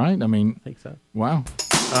recovering. Right. I mean. I think so. Wow.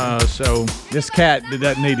 So this cat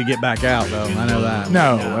doesn't need to get back out, though. I know that.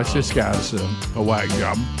 No, that's this guy's a whack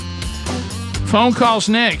job. Phone calls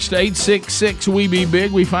next.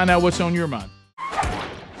 866-WE-BE-BIG. We find out what's on your mind.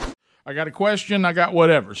 I got a question. I got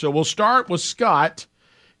whatever. So we'll start with Scott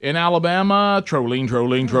in Alabama. Trolling.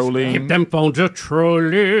 Keep them phones a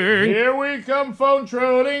trolling. Here we come, phone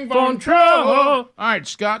trolling. Phone troll. All right,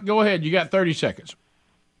 Scott, go ahead. You got 30 seconds.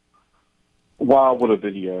 Wow, what a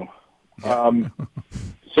video.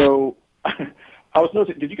 So I was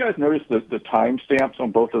noticing, did you guys notice the timestamps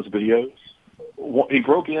on both those videos? He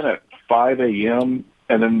broke in at 5 a.m.,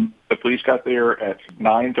 and then the police got there at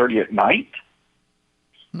 9:30 at night?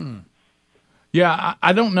 Yeah,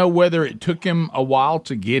 I don't know whether it took him a while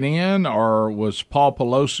to get in, or was Paul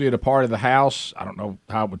Pelosi at a part of the house. I don't know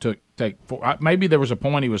how it would take. Maybe there was a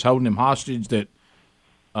point he was holding him hostage that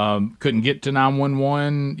couldn't get to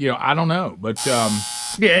 911. I don't know. But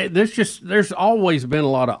Yeah, there's always been a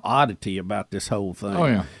lot of oddity about this whole thing. Oh,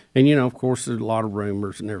 yeah. And, of course, there's a lot of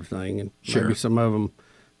rumors and everything, and Sure. maybe some of them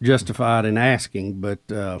justified in asking, but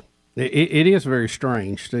it is very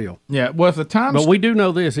strange still. Yeah, well, if the time... But we do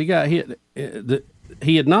know this. He got hit.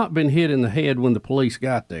 He had not been hit in the head when the police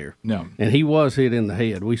got there. No. And he was hit in the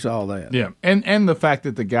head. We saw that. Yeah, and the fact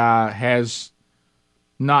that the guy has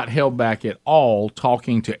not held back at all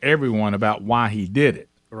talking to everyone about why he did it.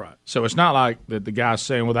 Right. So it's not like that the guy's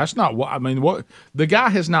saying, well, that's not what... I mean, what the guy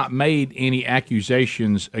has not made any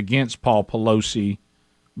accusations against Paul Pelosi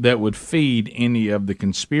that would feed any of the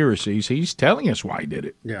conspiracies. He's telling us why he did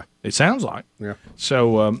it. Yeah. It sounds like. Yeah.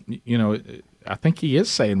 So, I think he is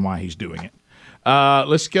saying why he's doing it.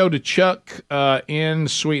 Let's go to Chuck in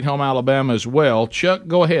Sweet Home, Alabama as well. Chuck,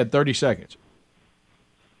 go ahead, 30 seconds.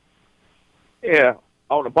 Yeah,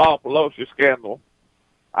 on the Paul Pelosi scandal,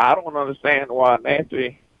 I don't understand why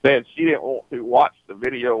Nancy said she didn't want to watch the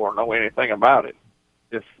video or know anything about it.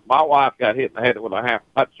 If my wife got hit in the head with a hammer,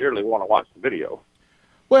 I'd surely want to watch the video.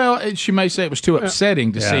 Well, she may say it was too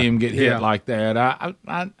upsetting to Yeah. see him get hit Yeah. like that.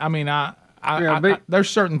 I mean, there's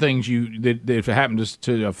certain things that if it happens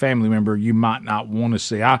to a family member, you might not want to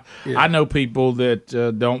see. I know people that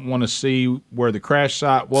don't want to see where the crash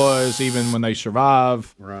site was, even when they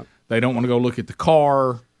survive. Right. They don't want to go look at the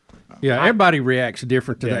car. Yeah, everybody reacts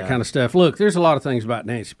different to Yeah. that kind of stuff. Look, there's a lot of things about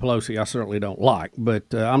Nancy Pelosi I certainly don't like,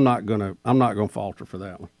 but I'm not gonna falter for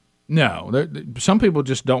that one. No, some people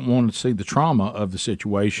just don't want to see the trauma of the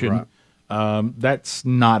situation. Right. That's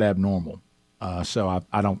not abnormal. So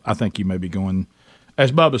I think you may be going,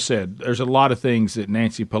 as Bubba said, there's a lot of things that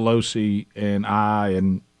Nancy Pelosi and I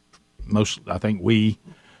and I think we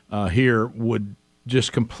here would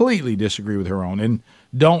just completely disagree with her on, and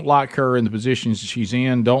don't like her in the positions that she's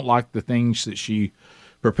in, don't like the things that she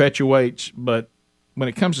perpetuates. But when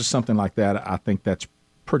it comes to something like that, I think that's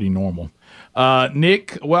pretty normal.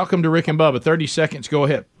 Nick, welcome to Rick and Bubba. 30 seconds. Go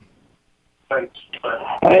ahead. Hey,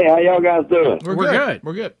 how y'all guys doing? We're good.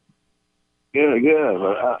 We're good. Good.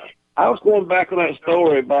 I was going back on that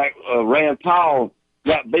story back. Rand Paul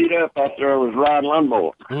got beat up after I was riding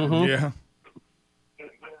lawnmower. Yeah.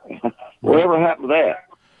 Whatever happened to that?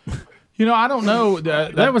 I don't know.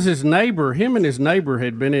 That was his neighbor. Him and his neighbor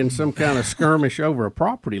had been in some kind of skirmish over a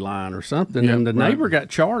property line or something, and the neighbor got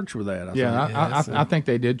charged with that. I think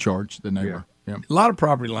they did charge the neighbor. Yeah. A lot of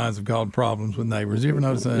property lines have caused problems with neighbors. You ever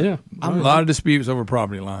notice that? Yeah. A lot of disputes over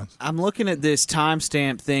property lines. I'm looking at this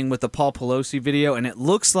timestamp thing with the Paul Pelosi video, and it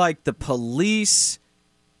looks like the police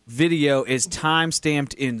video is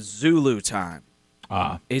timestamped in Zulu time.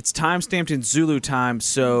 It's timestamped in Zulu time,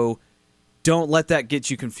 so don't let that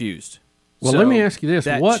get you confused. Well, let me ask you this: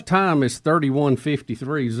 what time is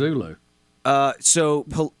 31:53 Zulu? There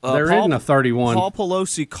isn't a 31. Paul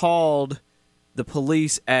Pelosi called the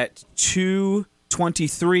police at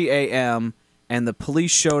 2:23 a.m. and the police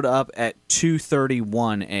showed up at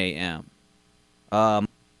 2:31 a.m.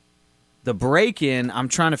 The break-in, I'm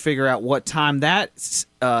trying to figure out what time that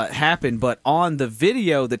happened, but on the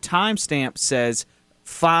video, the timestamp says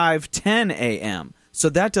 5:10 a.m. So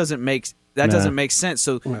that doesn't make sense.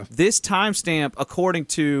 So this timestamp, according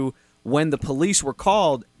to when the police were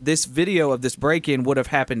called, this video of this break-in would have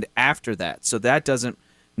happened after that. So that doesn't.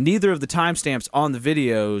 Neither of the timestamps on the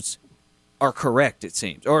videos are correct, it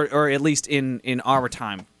seems, or at least in our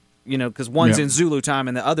time, because one's in Zulu time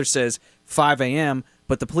and the other says 5 a.m.,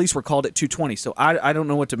 but the police were called at 2:20. So I don't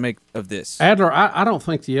know what to make of this. Adler, I don't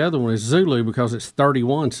think the other one is Zulu because it's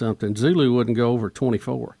 31 something. Zulu wouldn't go over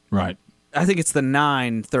 24. Right. I think it's the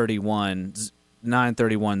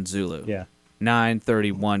 9:31 Zulu. Yeah.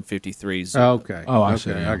 9:31:53 Zulu. Okay. Oh, I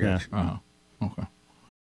see. I got you. Okay.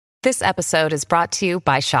 This episode is brought to you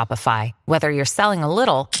by Shopify. Whether you're selling a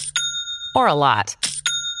little or a lot,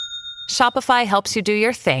 Shopify helps you do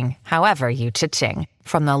your thing, however you cha-ching.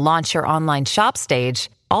 From the launch your online shop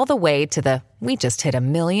stage, all the way to the we just hit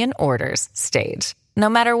 1 million orders stage. No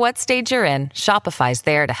matter what stage you're in, Shopify's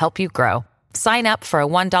there to help you grow. Sign up for a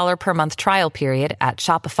 $1 per month trial period at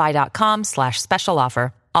shopify.com/special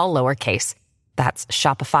offer, all lowercase. That's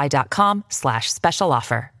shopify.com/special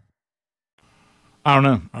offer. I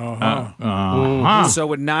don't know. So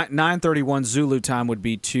would 9:31 Zulu time would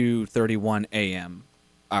be 2:31 a.m.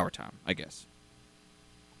 our time, I guess.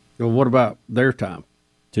 Well, what about their time?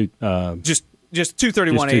 Just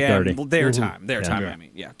 2:31 a.m. their time. Their time. Yeah. I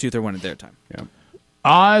mean, 2:31 at their time. Yeah.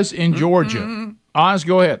 Oz in Georgia. Oz,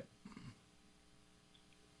 go ahead.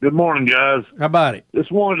 Good morning, guys. How about it?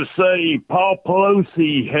 Just wanted to say Paul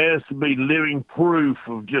Pelosi has to be living proof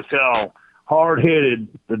of just how hard-headed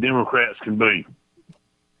the Democrats can be.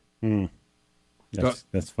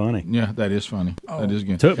 That's funny. Yeah, that is funny. That is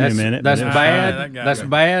good. Took me a minute. That's but bad. That's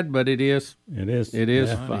bad, but it is. It is. It is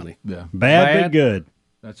Yeah. funny. Yeah. Bad but good.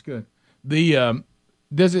 That's good. The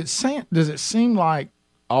does it seem like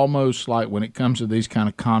almost like when it comes to these kind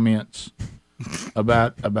of comments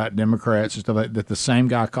about Democrats and stuff like that the same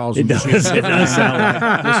guy calls them? It does sound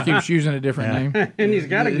like just keeps using a different name. And he's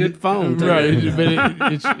got a good phone too. Right,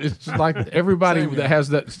 but it's like everybody that has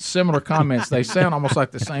that similar comments, they sound almost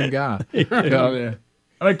like the same guy. Yeah.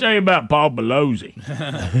 Let me tell you about Paul Pelosi.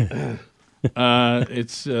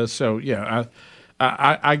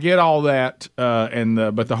 I get all that,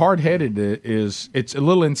 but the hard-headed it's a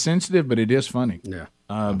little insensitive, but it is funny. Yeah,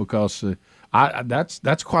 because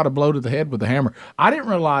that's quite a blow to the head with the hammer. I didn't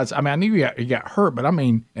realize. I mean, I knew he got hurt, but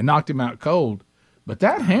and knocked him out cold. But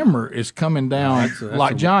that hammer is coming down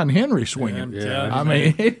like John Henry swinging. Yeah, I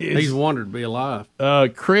mean, it is. He's wondered to be alive.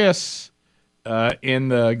 Chris, in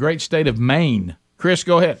the great state of Maine. Chris,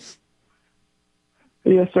 go ahead.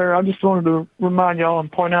 Yes, sir. I just wanted to remind y'all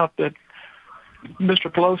and point out that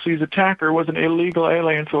Mr. Pelosi's attacker was an illegal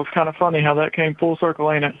alien, so it's kind of funny how that came full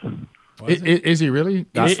circle, ain't it? Is he really?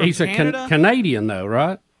 He's a Canadian, though,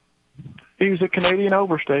 right? He was a Canadian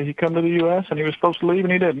overstay. He come to the U.S., and he was supposed to leave,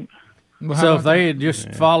 and he didn't. So if they had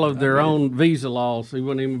just followed their own visa laws, he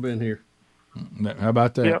wouldn't even been here. How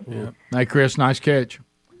about that? Yep. Yeah. Hey, Chris, nice catch.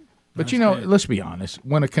 But, let's be honest.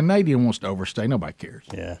 When a Canadian wants to overstay, nobody cares.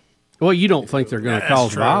 Yeah. Well, you don't think they're going to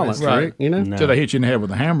cause violence, right? So they hit you in the head with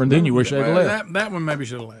a hammer, and then you wish they'd left. That one maybe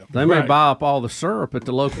should have left. They may buy up all the syrup at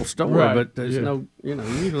the local store, but there's no, you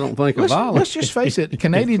don't think of violence. Let's just face it,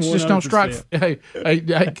 Canadians just don't strike.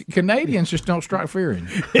 Canadians just don't strike fear in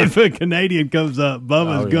you. If a Canadian comes up,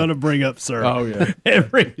 Bubba's going to bring up syrup. Oh yeah,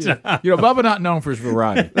 every time. Bubba not known for his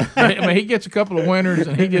variety. I mean, he gets a couple of winners,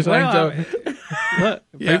 and he gets people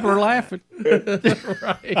are laughing.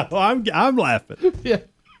 Right. Oh, I'm laughing. Yeah.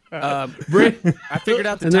 I figured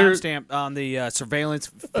out the timestamp on the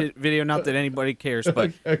surveillance video. Not that anybody cares,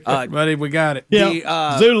 but buddy, we got it.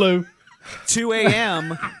 The, Zulu. 2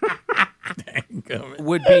 a.m.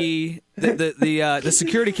 would be the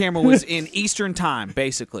security camera was in Eastern time,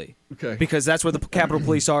 basically. Okay. Because that's where the Capitol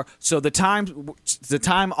Police are. So the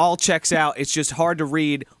time all checks out. It's just hard to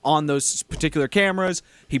read on those particular cameras.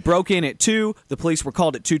 He broke in at 2. The police were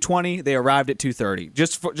called at 2:20. They arrived at 2:30.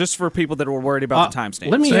 Just for people that were worried about the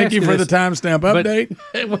timestamp. Thank you for the timestamp update.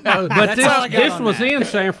 But this was in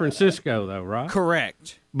San Francisco, though, right?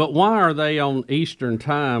 Correct. But why are they on Eastern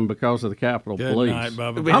time because of the Capitol Police? Night,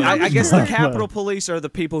 Bubba. I guess the Capitol Police are the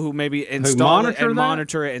people who maybe install it and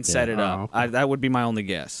monitor it and set it up. okay. That would be my only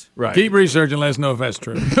guess. Right. Keep researching. Let us know if that's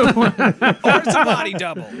true. Or it's a body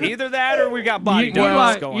double. Either that or we got body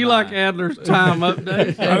doubles going on. You like Adler's time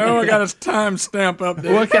update? I know I got his timestamp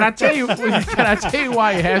update. Well, can I tell you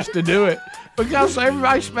why he has to do it? Because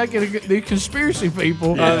everybody's making the conspiracy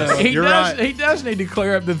people. He does need to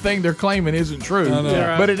clear up the thing they're claiming isn't true.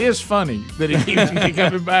 But it is funny that he keeps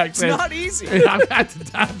coming back. It's not easy. I've got the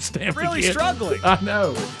timestamp. Really struggling. I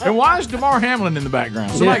know. And why is DeMar Hamlin in the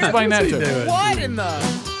background? Somebody explain that to me. What in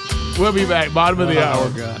the? We'll be back, bottom of the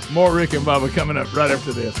hour. More Rick and Bubba coming up right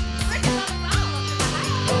after this.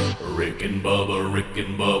 Rick and Bubba, Rick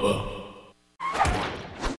and Bubba.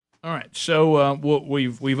 All right, so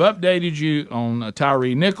we've updated you on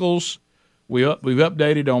Tyree Nichols. We've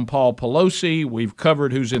updated on Paul Pelosi. We've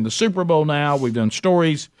covered who's in the Super Bowl now. We've done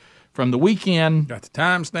stories from the weekend. Got the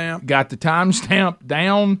timestamp. Got the timestamp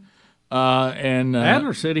down. And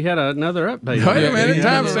Adler said he had another update. Wait a minute,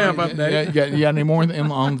 timestamp update. You got any more on the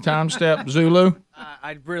timestamp, Zulu?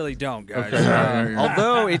 I really don't, guys. Okay.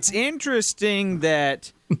 Although it's interesting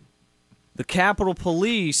that the Capitol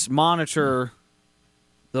Police monitor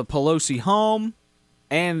the Pelosi home,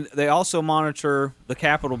 and they also monitor the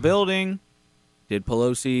Capitol building. Did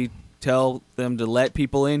Pelosi tell them to let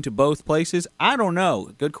people into both places? I don't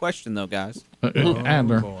know. Good question, though, guys.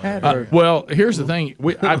 Adler. Well, here's the thing.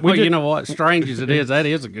 You know what? Strange as it is, that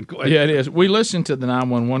is a good question. Yeah, it is. We listened to the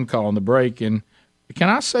 911 call on the break, and can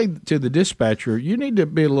I say to the dispatcher, you need to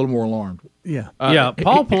be a little more alarmed. Yeah.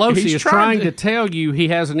 Paul Pelosi is trying to tell you he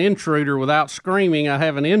has an intruder without screaming, I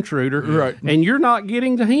have an intruder. Right. And you're not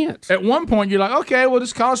getting the hints. At one point, you're like, okay, well,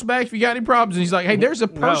 just call us back if you got any problems. And he's like, hey, there's a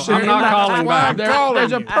person I'm not calling back.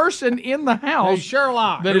 There's a person in the house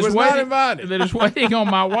Sherlock that is waiting on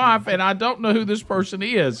my wife, and I don't know who this person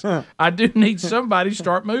is. I do need somebody to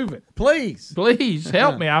start moving. Please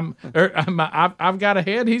help me. I've got a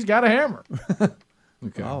head. He's got a hammer.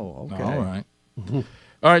 Okay. Oh, okay. All right.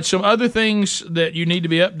 All right, some other things that you need to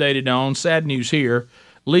be updated on. Sad news here.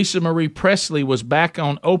 Lisa Marie Presley was back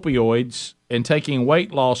on opioids and taking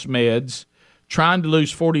weight loss meds. trying to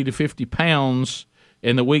lose 40 to 50 pounds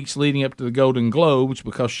in the weeks leading up to the Golden Globes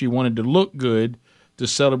because she wanted to look good to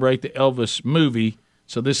celebrate the Elvis movie.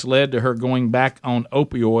 So this led to her going back on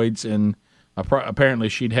opioids, and apparently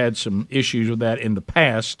she'd had some issues with that in the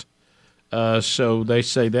past. So they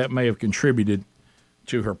say that may have contributed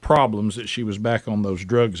to her problems, that she was back on those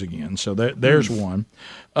drugs again. So there's one.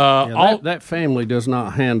 That family does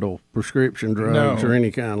not handle prescription drugs or any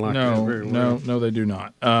kind like that very well. No, they do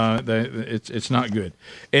not. It's not good.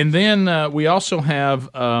 And then we also have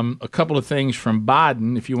a couple of things from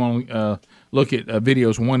Biden, if you want to look at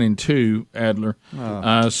videos 1 and 2, Adler.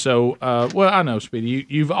 Well, I know, Speedy,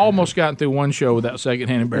 you've almost gotten through one show without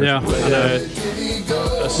secondhand embarrassment. Yeah.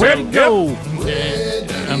 Where to go?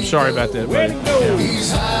 I'm sorry about that, buddy.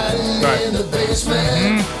 He's hiding in the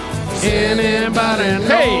basement. Anybody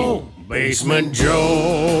know Basement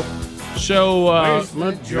Joe? So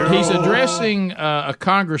Basement Joe. He's addressing a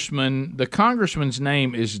congressman. The congressman's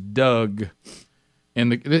name is Doug.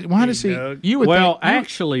 And why does he?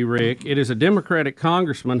 Actually, Rick, it is a Democratic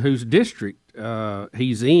congressman whose district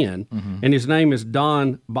he's in, and his name is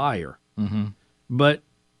Don Beyer. But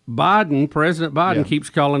President Biden keeps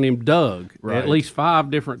calling him Doug at least 5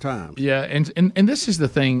 different times. Yeah, and this is the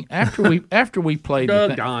thing. After we play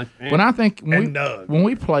Doug, the Don, when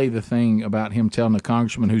we play the thing about him telling the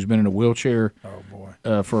congressman who's been in a wheelchair,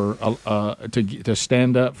 to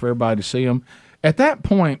stand up for everybody to see him. At that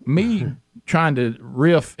point, me trying to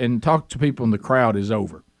riff and talk to people in the crowd is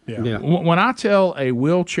over. Yeah. When I tell a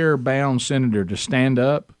wheelchair-bound senator to stand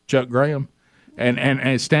up, Chuck Graham.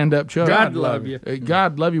 And stand up, Chuck. God love you.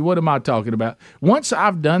 God love you. What am I talking about? Once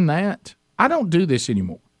I've done that, I don't do this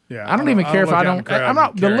anymore. Yeah, I don't even care if I don't. I'm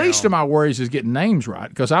not. The least on. of my worries is getting names right,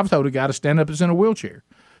 because I've told a guy to stand up that's in a wheelchair,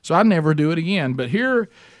 so I never do it again. But here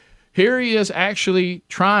he is actually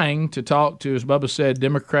trying to talk to, as Bubba said,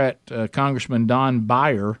 Democrat Congressman Don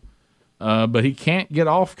Beyer, but he can't get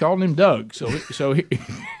off calling him Doug. So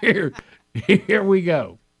here we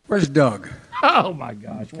go. Where's Doug? Oh, my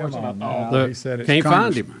gosh. Where's He said it. Can't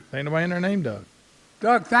find him. Ain't nobody in there named Doug.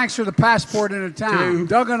 Doug, thanks for the passport into town. Dude.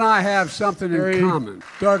 Doug and I have something in common.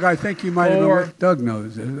 Doug, I think you might have been. Doug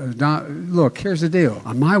knows. Look, here's the deal.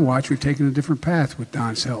 On my watch, we've taken a different path with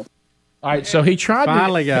Don's help. All right, so he tried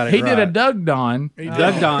Finally got it He did a right. Doug Don.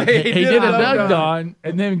 Doug Don. He did a Doug Don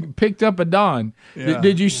and then picked up a Don. Yeah.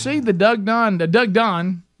 Did you see the Doug Don? The Doug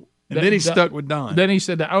Don. And then he stuck with Don. Then he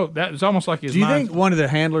said, that was almost like his Do you mind. think one of the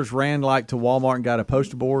handlers ran to Walmart and got a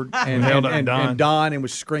poster board and held up and Don? Don and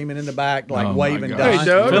was screaming in the back Oh, waving my Don? gosh. Hey,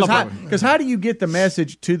 Doug. Because how do you get the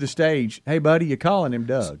message to the stage? Hey, buddy, you're calling him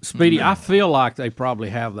Doug. Speedy, I feel like they probably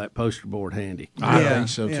have that poster board handy. I think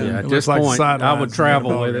so, too. Yeah, at It this looks like the point, I sidelines would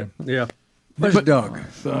travel of the with it. Yeah. Where's Doug?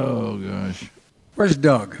 Oh, gosh. Where's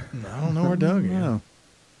Doug? I don't know where Doug is.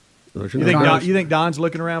 You think Don's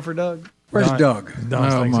looking around for Doug? Where's Doug?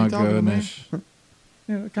 Oh, my goodness.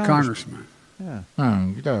 Congressman. Yeah.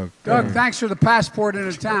 Oh, Doug. Doug, thanks for the passport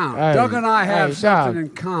into town. Hey, Doug and I have hey, something Doug.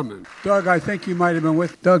 in common. Doug, I think you might have been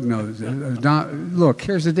with. Doug knows. Look,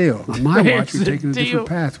 here's the deal. On my watch, we've the taken a different deal.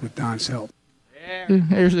 path with Don's help.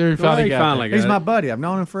 Here's Well, finally he got finally that. got He's it. my buddy. I've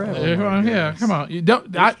known him forever. Yeah, come on. You don't.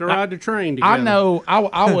 Used to ride the train together. I know.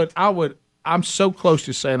 I would. I'm so close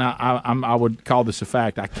to saying I would call this a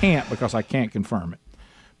fact. I can't, because I can't confirm it.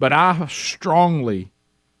 But I strongly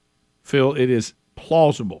feel it is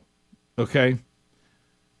plausible, okay,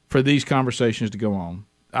 for these conversations to go on.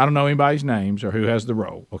 I don't know anybody's names or who has the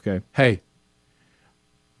role, okay? Hey,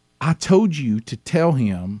 I told you to tell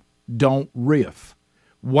him don't riff.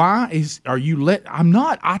 Why are you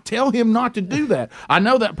I tell him not to do that. I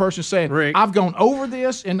know that person's saying, Rick. I've gone over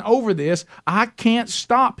this and over this. I can't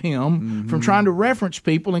stop him from trying to reference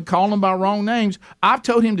people and call them by wrong names. I've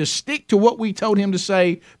told him to stick to what we told him to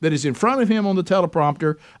say that is in front of him on the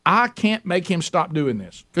teleprompter. I can't make him stop doing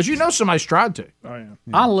this. Because somebody's tried to. Oh, yeah.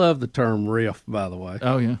 I love the term riff, by the way.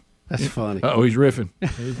 Oh, yeah. That's funny. Oh, he's riffing.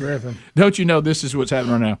 He's riffing. Don't you know this is what's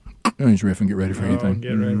happening right now? Oh, he's riffing. Get ready for anything.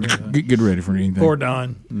 Get ready for that. Get ready for anything. Poor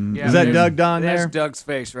Don. Yeah, Is that Doug Don There's there? Doug's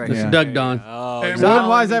face right That's there. Doug Don. Oh, Hey, he's Doug, calling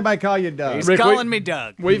why does me- everybody call you Doug? He's Rick, calling me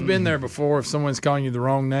Doug. We've been there before. If someone's calling you the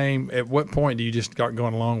wrong name, at what point do you just start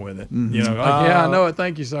going along with it? You know, yeah, I know it.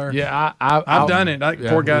 Thank you, sir. Yeah, I've done it.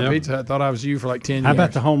 Poor guy Yeah. at Pizza Hut thought I was you for like 10 How years.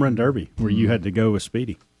 about the home run derby where you had to go with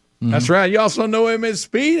Speedy? That's right. You also know him as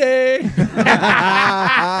Speedy. I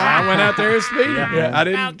went out there as Speedy. Yeah. I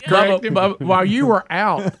didn't correct him. But while you were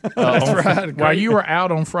out, while you were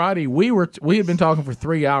out on Friday, we had been talking for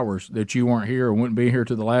 3 hours that you weren't here and wouldn't be here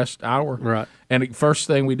till the last hour. Right. And the first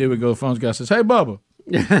thing we do, we go to the phones. Guy says, "Hey, Bubba,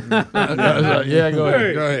 Yeah, go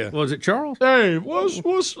ahead. Go ahead. Was it Charles? Hey, what's?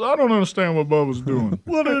 I don't understand what Bubba's doing.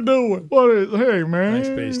 What are you doing? Hey, man. Thanks,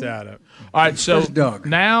 spaced out of it. All right, so Where's Doug?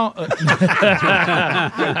 now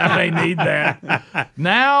I may need that.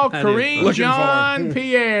 Now, Corinne Looking Jean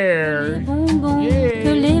Pierre.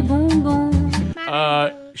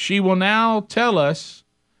 She will now tell us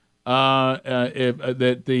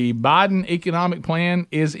that the Biden economic plan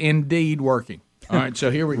is indeed working. All right,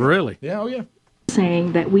 so here we go. Really? Yeah, oh yeah.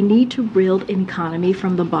 Saying that we need to build an economy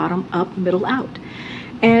from the bottom up, middle out.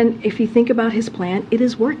 And if you think about his plan, it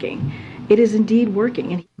is working. It is indeed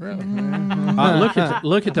working. And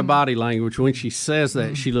Look at the body language. When she says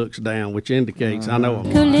that, she looks down, which indicates, I know.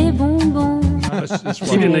 She didn't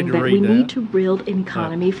need to read we that. need to build an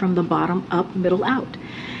economy from the bottom up, middle out.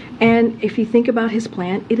 And if you think about his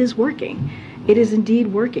plan, it is working. It is indeed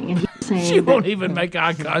working. And he's saying She won't even make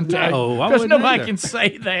eye contact because nobody can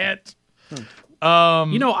say that.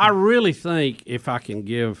 You know, I really think, if I can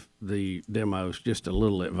give the demos just a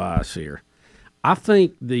little advice here, I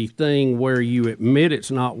think the thing where you admit it's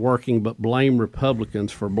not working but blame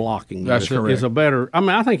Republicans for blocking That's it correct. is a better. I mean,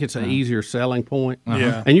 I think it's an easier selling point.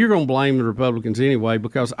 Yeah. And you're going to blame the Republicans anyway,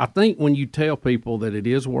 because I think when you tell people that it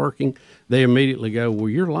is working, they immediately go, well,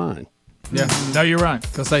 you're lying. Yeah, no, you're right.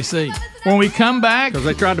 Because they see. When we come back, Because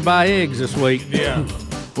they tried to buy eggs this week. Yeah.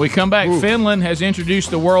 We come back. Finland has introduced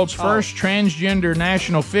the world's first transgender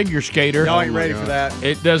national figure skater. Y'all ain't ready for that.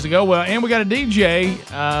 It doesn't go well. And we got a DJ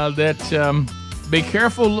that be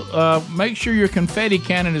careful. Make sure your confetti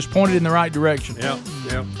cannon is pointed in the right direction. Yep.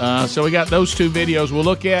 So we got those two videos. We'll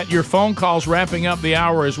look at your phone calls wrapping up the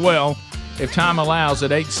hour as well, if time allows,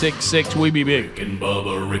 at 866-WE-BE-BIG. Rick and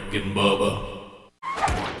Bubba.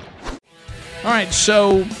 All right,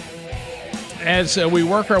 so as we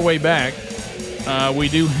work our way back, we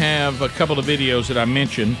do have a couple of videos that I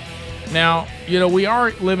mentioned. Now, you know, we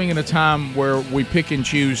are living in a time where we pick and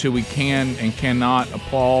choose who we can and cannot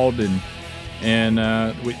applaud, and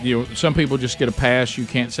some people just get a pass. You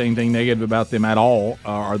can't say anything negative about them at all,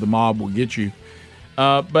 or the mob will get you.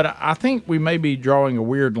 But I think we may be drawing a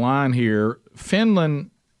weird line here.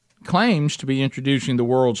 Finland claims to be introducing the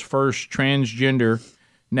world's first transgender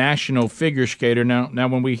national figure skater. Now,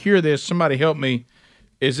 when we hear this, somebody help me.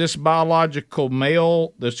 Is this biological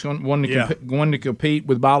male that's going to compete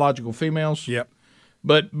with biological females? Yep.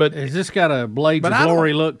 But has this got a Blades of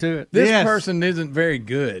Glory look to it? This person isn't very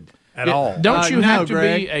good at all. Don't you have to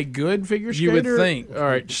be a good figure skater? You would think. All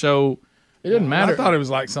right, so it doesn't matter. I thought it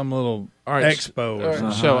was like some little expo or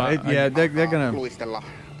something. So they're going to.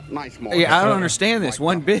 Yeah, I don't understand this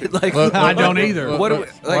one bit. Like I don't either.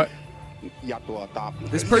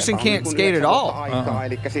 This person can't skate at all. Wait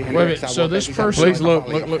a minute, so this person... Please look.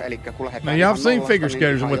 Now, y'all have seen figure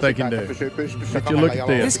skaters and what they can do. But you look at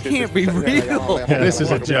this. This can't be real. This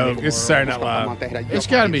is a joke. This is Saturday Night Live. It's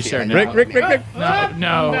got to be Saturday Night Rick.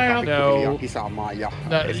 No.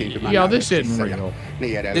 Yeah, this isn't real.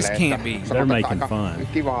 This can't be. They're making fun.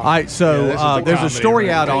 All right, so there's a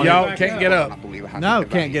story out on Y'all it. can't get up. No,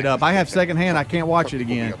 can't get up. I have secondhand. I can't watch it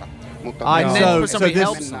again. All right, then so somebody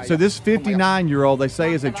this helps. so this 59-year-old they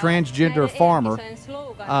say is a transgender farmer,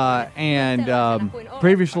 and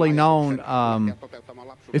previously known. Okay.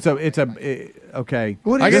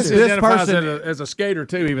 I guess he this identifies person as a skater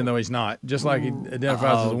too, even though he's not. Just like he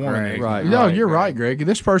identifies as a woman. Right. No, you're right, Greg.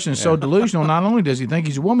 This person is so delusional. Not only does he think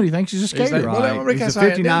he's a woman, he thinks he's a skater. Right. He's a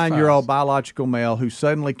 59-year-old biological male who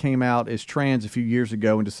suddenly came out as trans a few years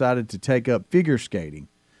ago and decided to take up figure skating.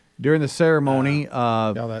 During the ceremony,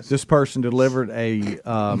 this person delivered a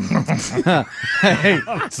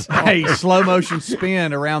slow motion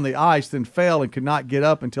spin around the ice, then fell and could not get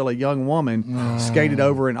up until a young woman skated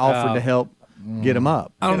over and offered to help get him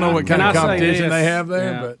up. I don't know what kind of competition they have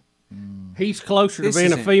there, but he's closer to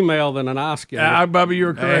being a female than an ice skater. Bubba,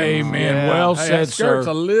 you're correct. Amen. Well said, that skirt's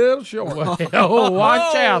sir. a little short. Oh,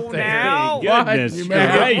 watch out there. Goodness You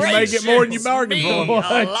may get more than you bargained for.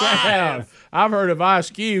 Watch out. I've heard of ice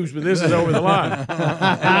cubes, but this is over the line.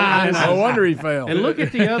 No wonder he fell. And look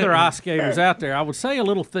at the other ice skaters out there. I would say a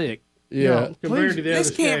little thick. Yeah. Compared to the This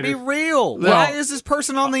other can't be skaters. real. Why is this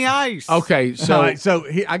person on the ice? Okay, so All right,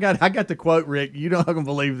 I got the quote, Rick. You don't gonna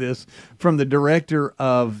believe this from the director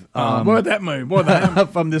of What that move? What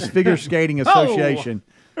that? from this figure skating association.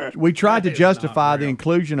 We tried to justify the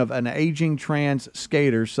inclusion of an aging trans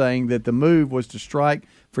skater, saying that the move was to strike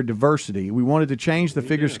for diversity. We wanted to change the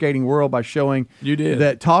figure skating world by showing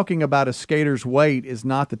that talking about a skater's weight is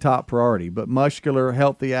not the top priority, but muscular,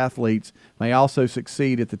 healthy athletes may also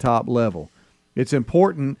succeed at the top level. It's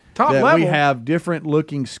important that we have different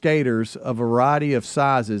looking skaters, a variety of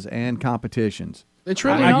sizes and competitions. It's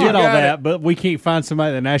really I not. get all Got that, but we can't find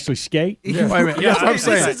somebody that can actually skate. Yeah, wait a minute. That's what I'm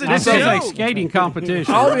saying. This is a skating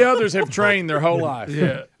competition. All the others have trained their whole life.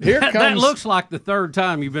 Yeah. Here comes. That looks like the third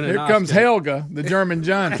time you've been in Here ice comes skating. Helga, the German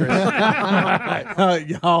giantess.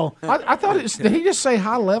 Y'all. I thought did he just say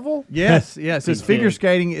high level? Yes, yes. It says figure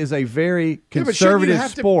skating is a very conservative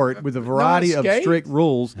sport with a variety of skate? strict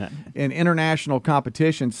rules. In international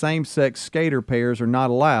competition, same-sex skater pairs are not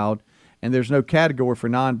allowed, and there's no category for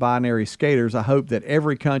non-binary skaters. I hope that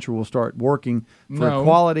every country will start working for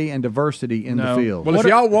equality and diversity in the field. Well, if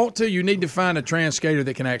y'all want to, you need to find a trans skater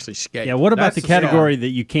that can actually skate. Yeah, what about the category that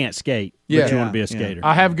you can't skate, but you want to be a skater?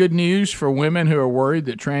 I have good news for women who are worried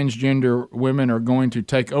that transgender women are going to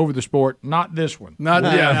take over the sport. Not this one.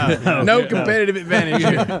 No competitive advantage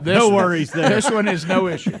here. No worries there. This one is no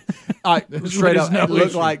issue. Straight up, no it looked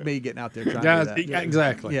issue. like me getting out there trying Guys, to do that.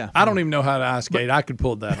 exactly. Yeah. I don't even know how to ice skate. I could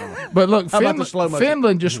pull that off. But look, How about the slow motion?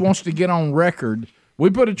 Finland just wants to get on record. We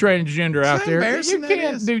put a transgender out there. embarrassing You that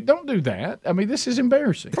can't is? don't do that. I mean, this is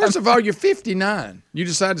embarrassing. First of all, you're 59. You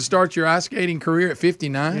decided to start your ice skating career at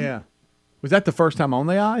 59? Yeah. Was that the first time on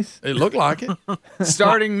the ice? It looked like it.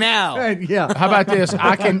 Starting now. Yeah. How about this?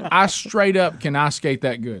 I straight up can ice skate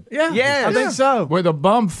that good. Yeah. Yes. I think so. With a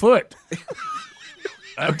bum foot.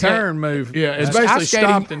 A turn move. Yeah, It's basically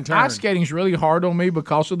stopped and turned. Ice skating's really hard on me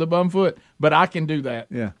because of the bum foot, but I can do that.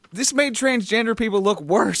 Yeah. This made transgender people look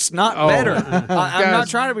worse, not Oh. better. I'm Guys, not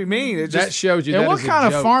trying to be mean. It That just shows you And that what is a kind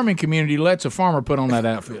of joke. farming community lets a farmer put on that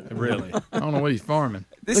outfit? Really? I don't know what he's farming.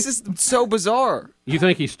 this is so bizarre. You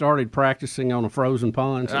think he started practicing on a frozen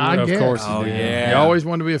pond? I Of guess. course he Oh, did. yeah. He always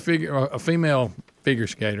wanted to be a female figure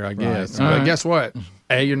skater, I guess. Right. But Right. guess what?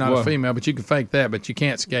 A, you're not Well- a female, but you can fake that, but you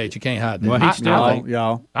can't skate. You can't hide that. Well, he's still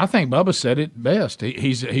Y'all. I think Bubba said it best.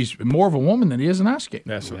 He's more of a woman than he is an ice skater.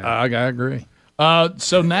 That's I agree.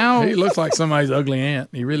 So now He looks like somebody's ugly aunt.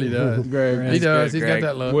 He really does. Greg, He does. He's Greg. got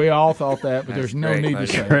that look. we all thought that, but That's there's no great, need to buddy.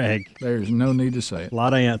 say it. Greg. There's no need to say it. A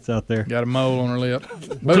lot of ants out there. Got a mole on her lip.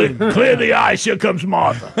 Boom. Clear the ice. Here comes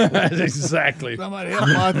Martha. That's exactly. Somebody help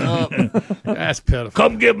Martha up. That's pitiful.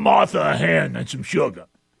 Come give Martha a hand and some sugar.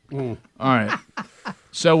 All right.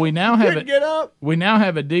 So we now have it. Get up. We now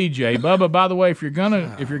have a DJ, Bubba. By the way, if you're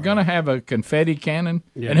gonna have a confetti cannon,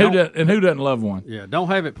 Yeah, and who doesn't love one? Yeah, don't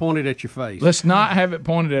have it pointed at your face. Let's not have it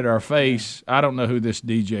pointed at our face. I don't know who this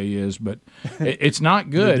DJ is, but it's not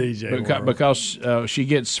good The DJ because she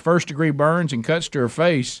gets first-degree burns and cuts to her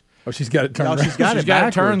face. Oh, she's got it turned Y'all, around. she's got She's it got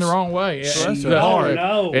it backwards. turned the wrong way. Yeah, that's hard.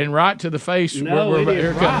 no. And right to the face. No, We're- it is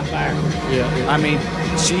here right comes- backwards. Yeah. I mean,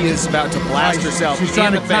 she is about to blast herself. She's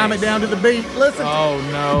trying to in the time face. it down to the beat. Listen. Oh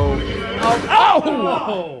no.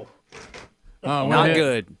 Oh! Oh, Not well,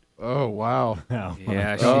 good. Oh wow.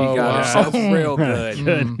 Yeah, she Oh, got wow. herself real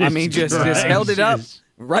good. I mean, just held it up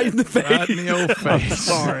right in the face. Right in the old face.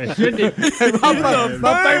 Sorry. My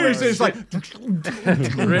favorite is like,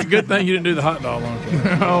 Rick, good thing you didn't do the hot dog on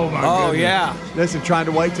it. Oh my. Oh goodness. yeah. listen, trying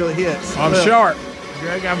to wait till it hits. I'm sharp.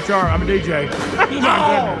 Greg, I'm sharp. I'm a DJ.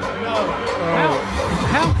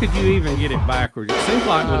 How could you even get it backwards? It seems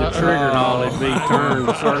like with a trigger and all, it'd be turned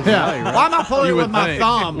a certain way. Yeah. Right? Why am I pulling You it with would my think.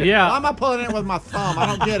 thumb? Yeah. Why am I pulling it with my thumb? I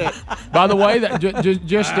don't get it. By the way, that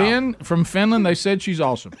just in from Finland, they said she's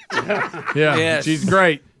awesome. Yeah, Yes. she's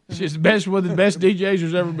great. She's the best, one of the best DJs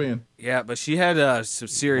there's ever been. Yeah, but she had some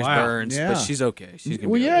serious Wow. burns. Yeah. But she's okay. She's gonna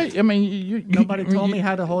Well, be yeah, okay. I mean, you, Nobody told me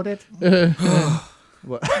how to hold it.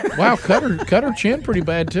 Wow, cut her chin pretty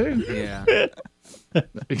bad too. Yeah.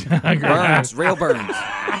 Burns. Burns, real burns.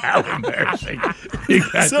 How embarrassing! You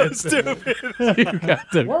got so stupid. You got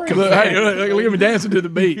to Look, hey, look at me dancing to the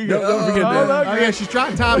beat. Don't forget that. Oh, yeah, she's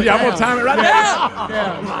trying to time it Yeah, I'm down. going to time it right now.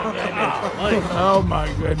 Oh my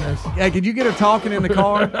goodness! Hey, could you get her talking in the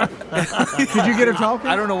car? Could you get her talking?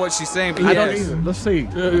 I don't know what she's saying, but I yes. don't either. Let's see.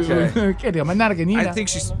 I think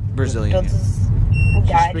she's Brazilian.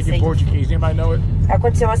 Speaking Portuguese. Anybody know it?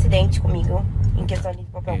 Aconteceu acidente comigo em questão de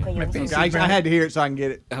papel canhoto. I had to hear it so I can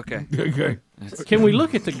get it. Okay. Okay. Can we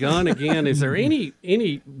look at the gun again? Is there any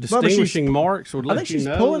distinguishing marks would I let think you she's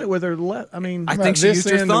know? pulling it with her left. I mean, I think she used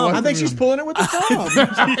her thumb. I think she's pulling it with the thumb.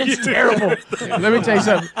 It's terrible. Let me tell you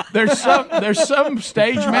something. There's some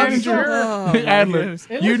stage manager, Adler.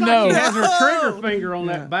 You know, She has her trigger finger on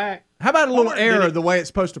that back. How about a little error the way it's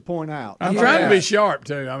supposed to point out? I'm trying to be sharp,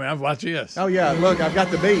 too. I mean, I've watched this. Oh, yeah. Look, I've got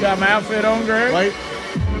the beat. got my outfit on, Greg. Wait.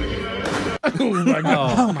 Oh, my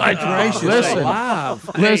God. Oh, my gracious. Listen.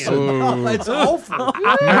 Live. Listen. Oh, it's awful.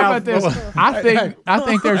 How about this? I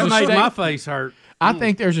think there's That a made my stage. face hurt. I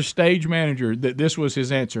think there's a stage manager that this was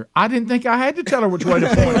his answer. I didn't think I had to tell her which way to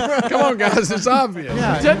point it. Come on, guys. It's obvious.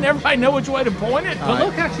 Doesn't everybody know which way to point it? But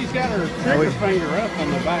look how she's got her trigger finger up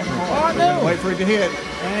on the back part. I know. Wait for it to hit.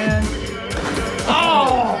 And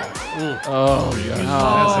Oh,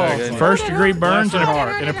 first degree burns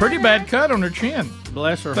and a pretty bad cut on her chin.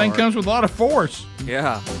 Bless her Thing heart. comes with a lot of force.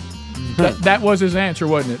 Yeah. That was his answer,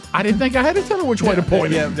 wasn't it? I didn't think I had to tell her which way to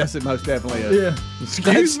point Yeah, it. that's it. Most definitely is. Yeah.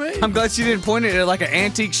 Excuse me. I'm glad she didn't point it at like an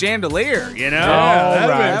antique chandelier, you know? All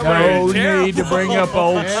right. That No would've been need to bring up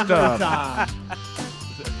terrible. old stuff.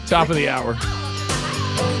 Top of the hour.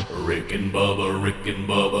 Rick and Bubba, Rick and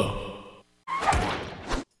Bubba.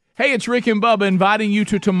 Hey, it's Rick and Bubba inviting you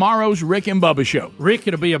to tomorrow's Rick and Bubba show. Rick,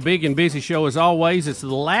 it'll be a big and busy show as always. It's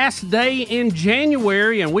the last day in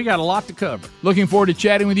January, and we got a lot to cover. Looking forward to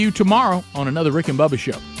chatting with you tomorrow on another Rick and Bubba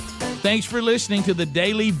show. Thanks for listening to the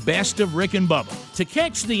daily best of Rick and Bubba. To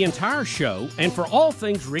catch the entire show and for all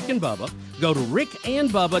things Rick and Bubba, go to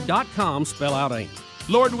rickandbubba.com, spell out AIM.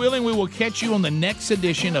 Lord willing, we will catch you on the next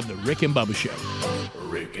edition of the Rick and Bubba show.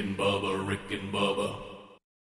 Rick and Bubba, Rick and Bubba.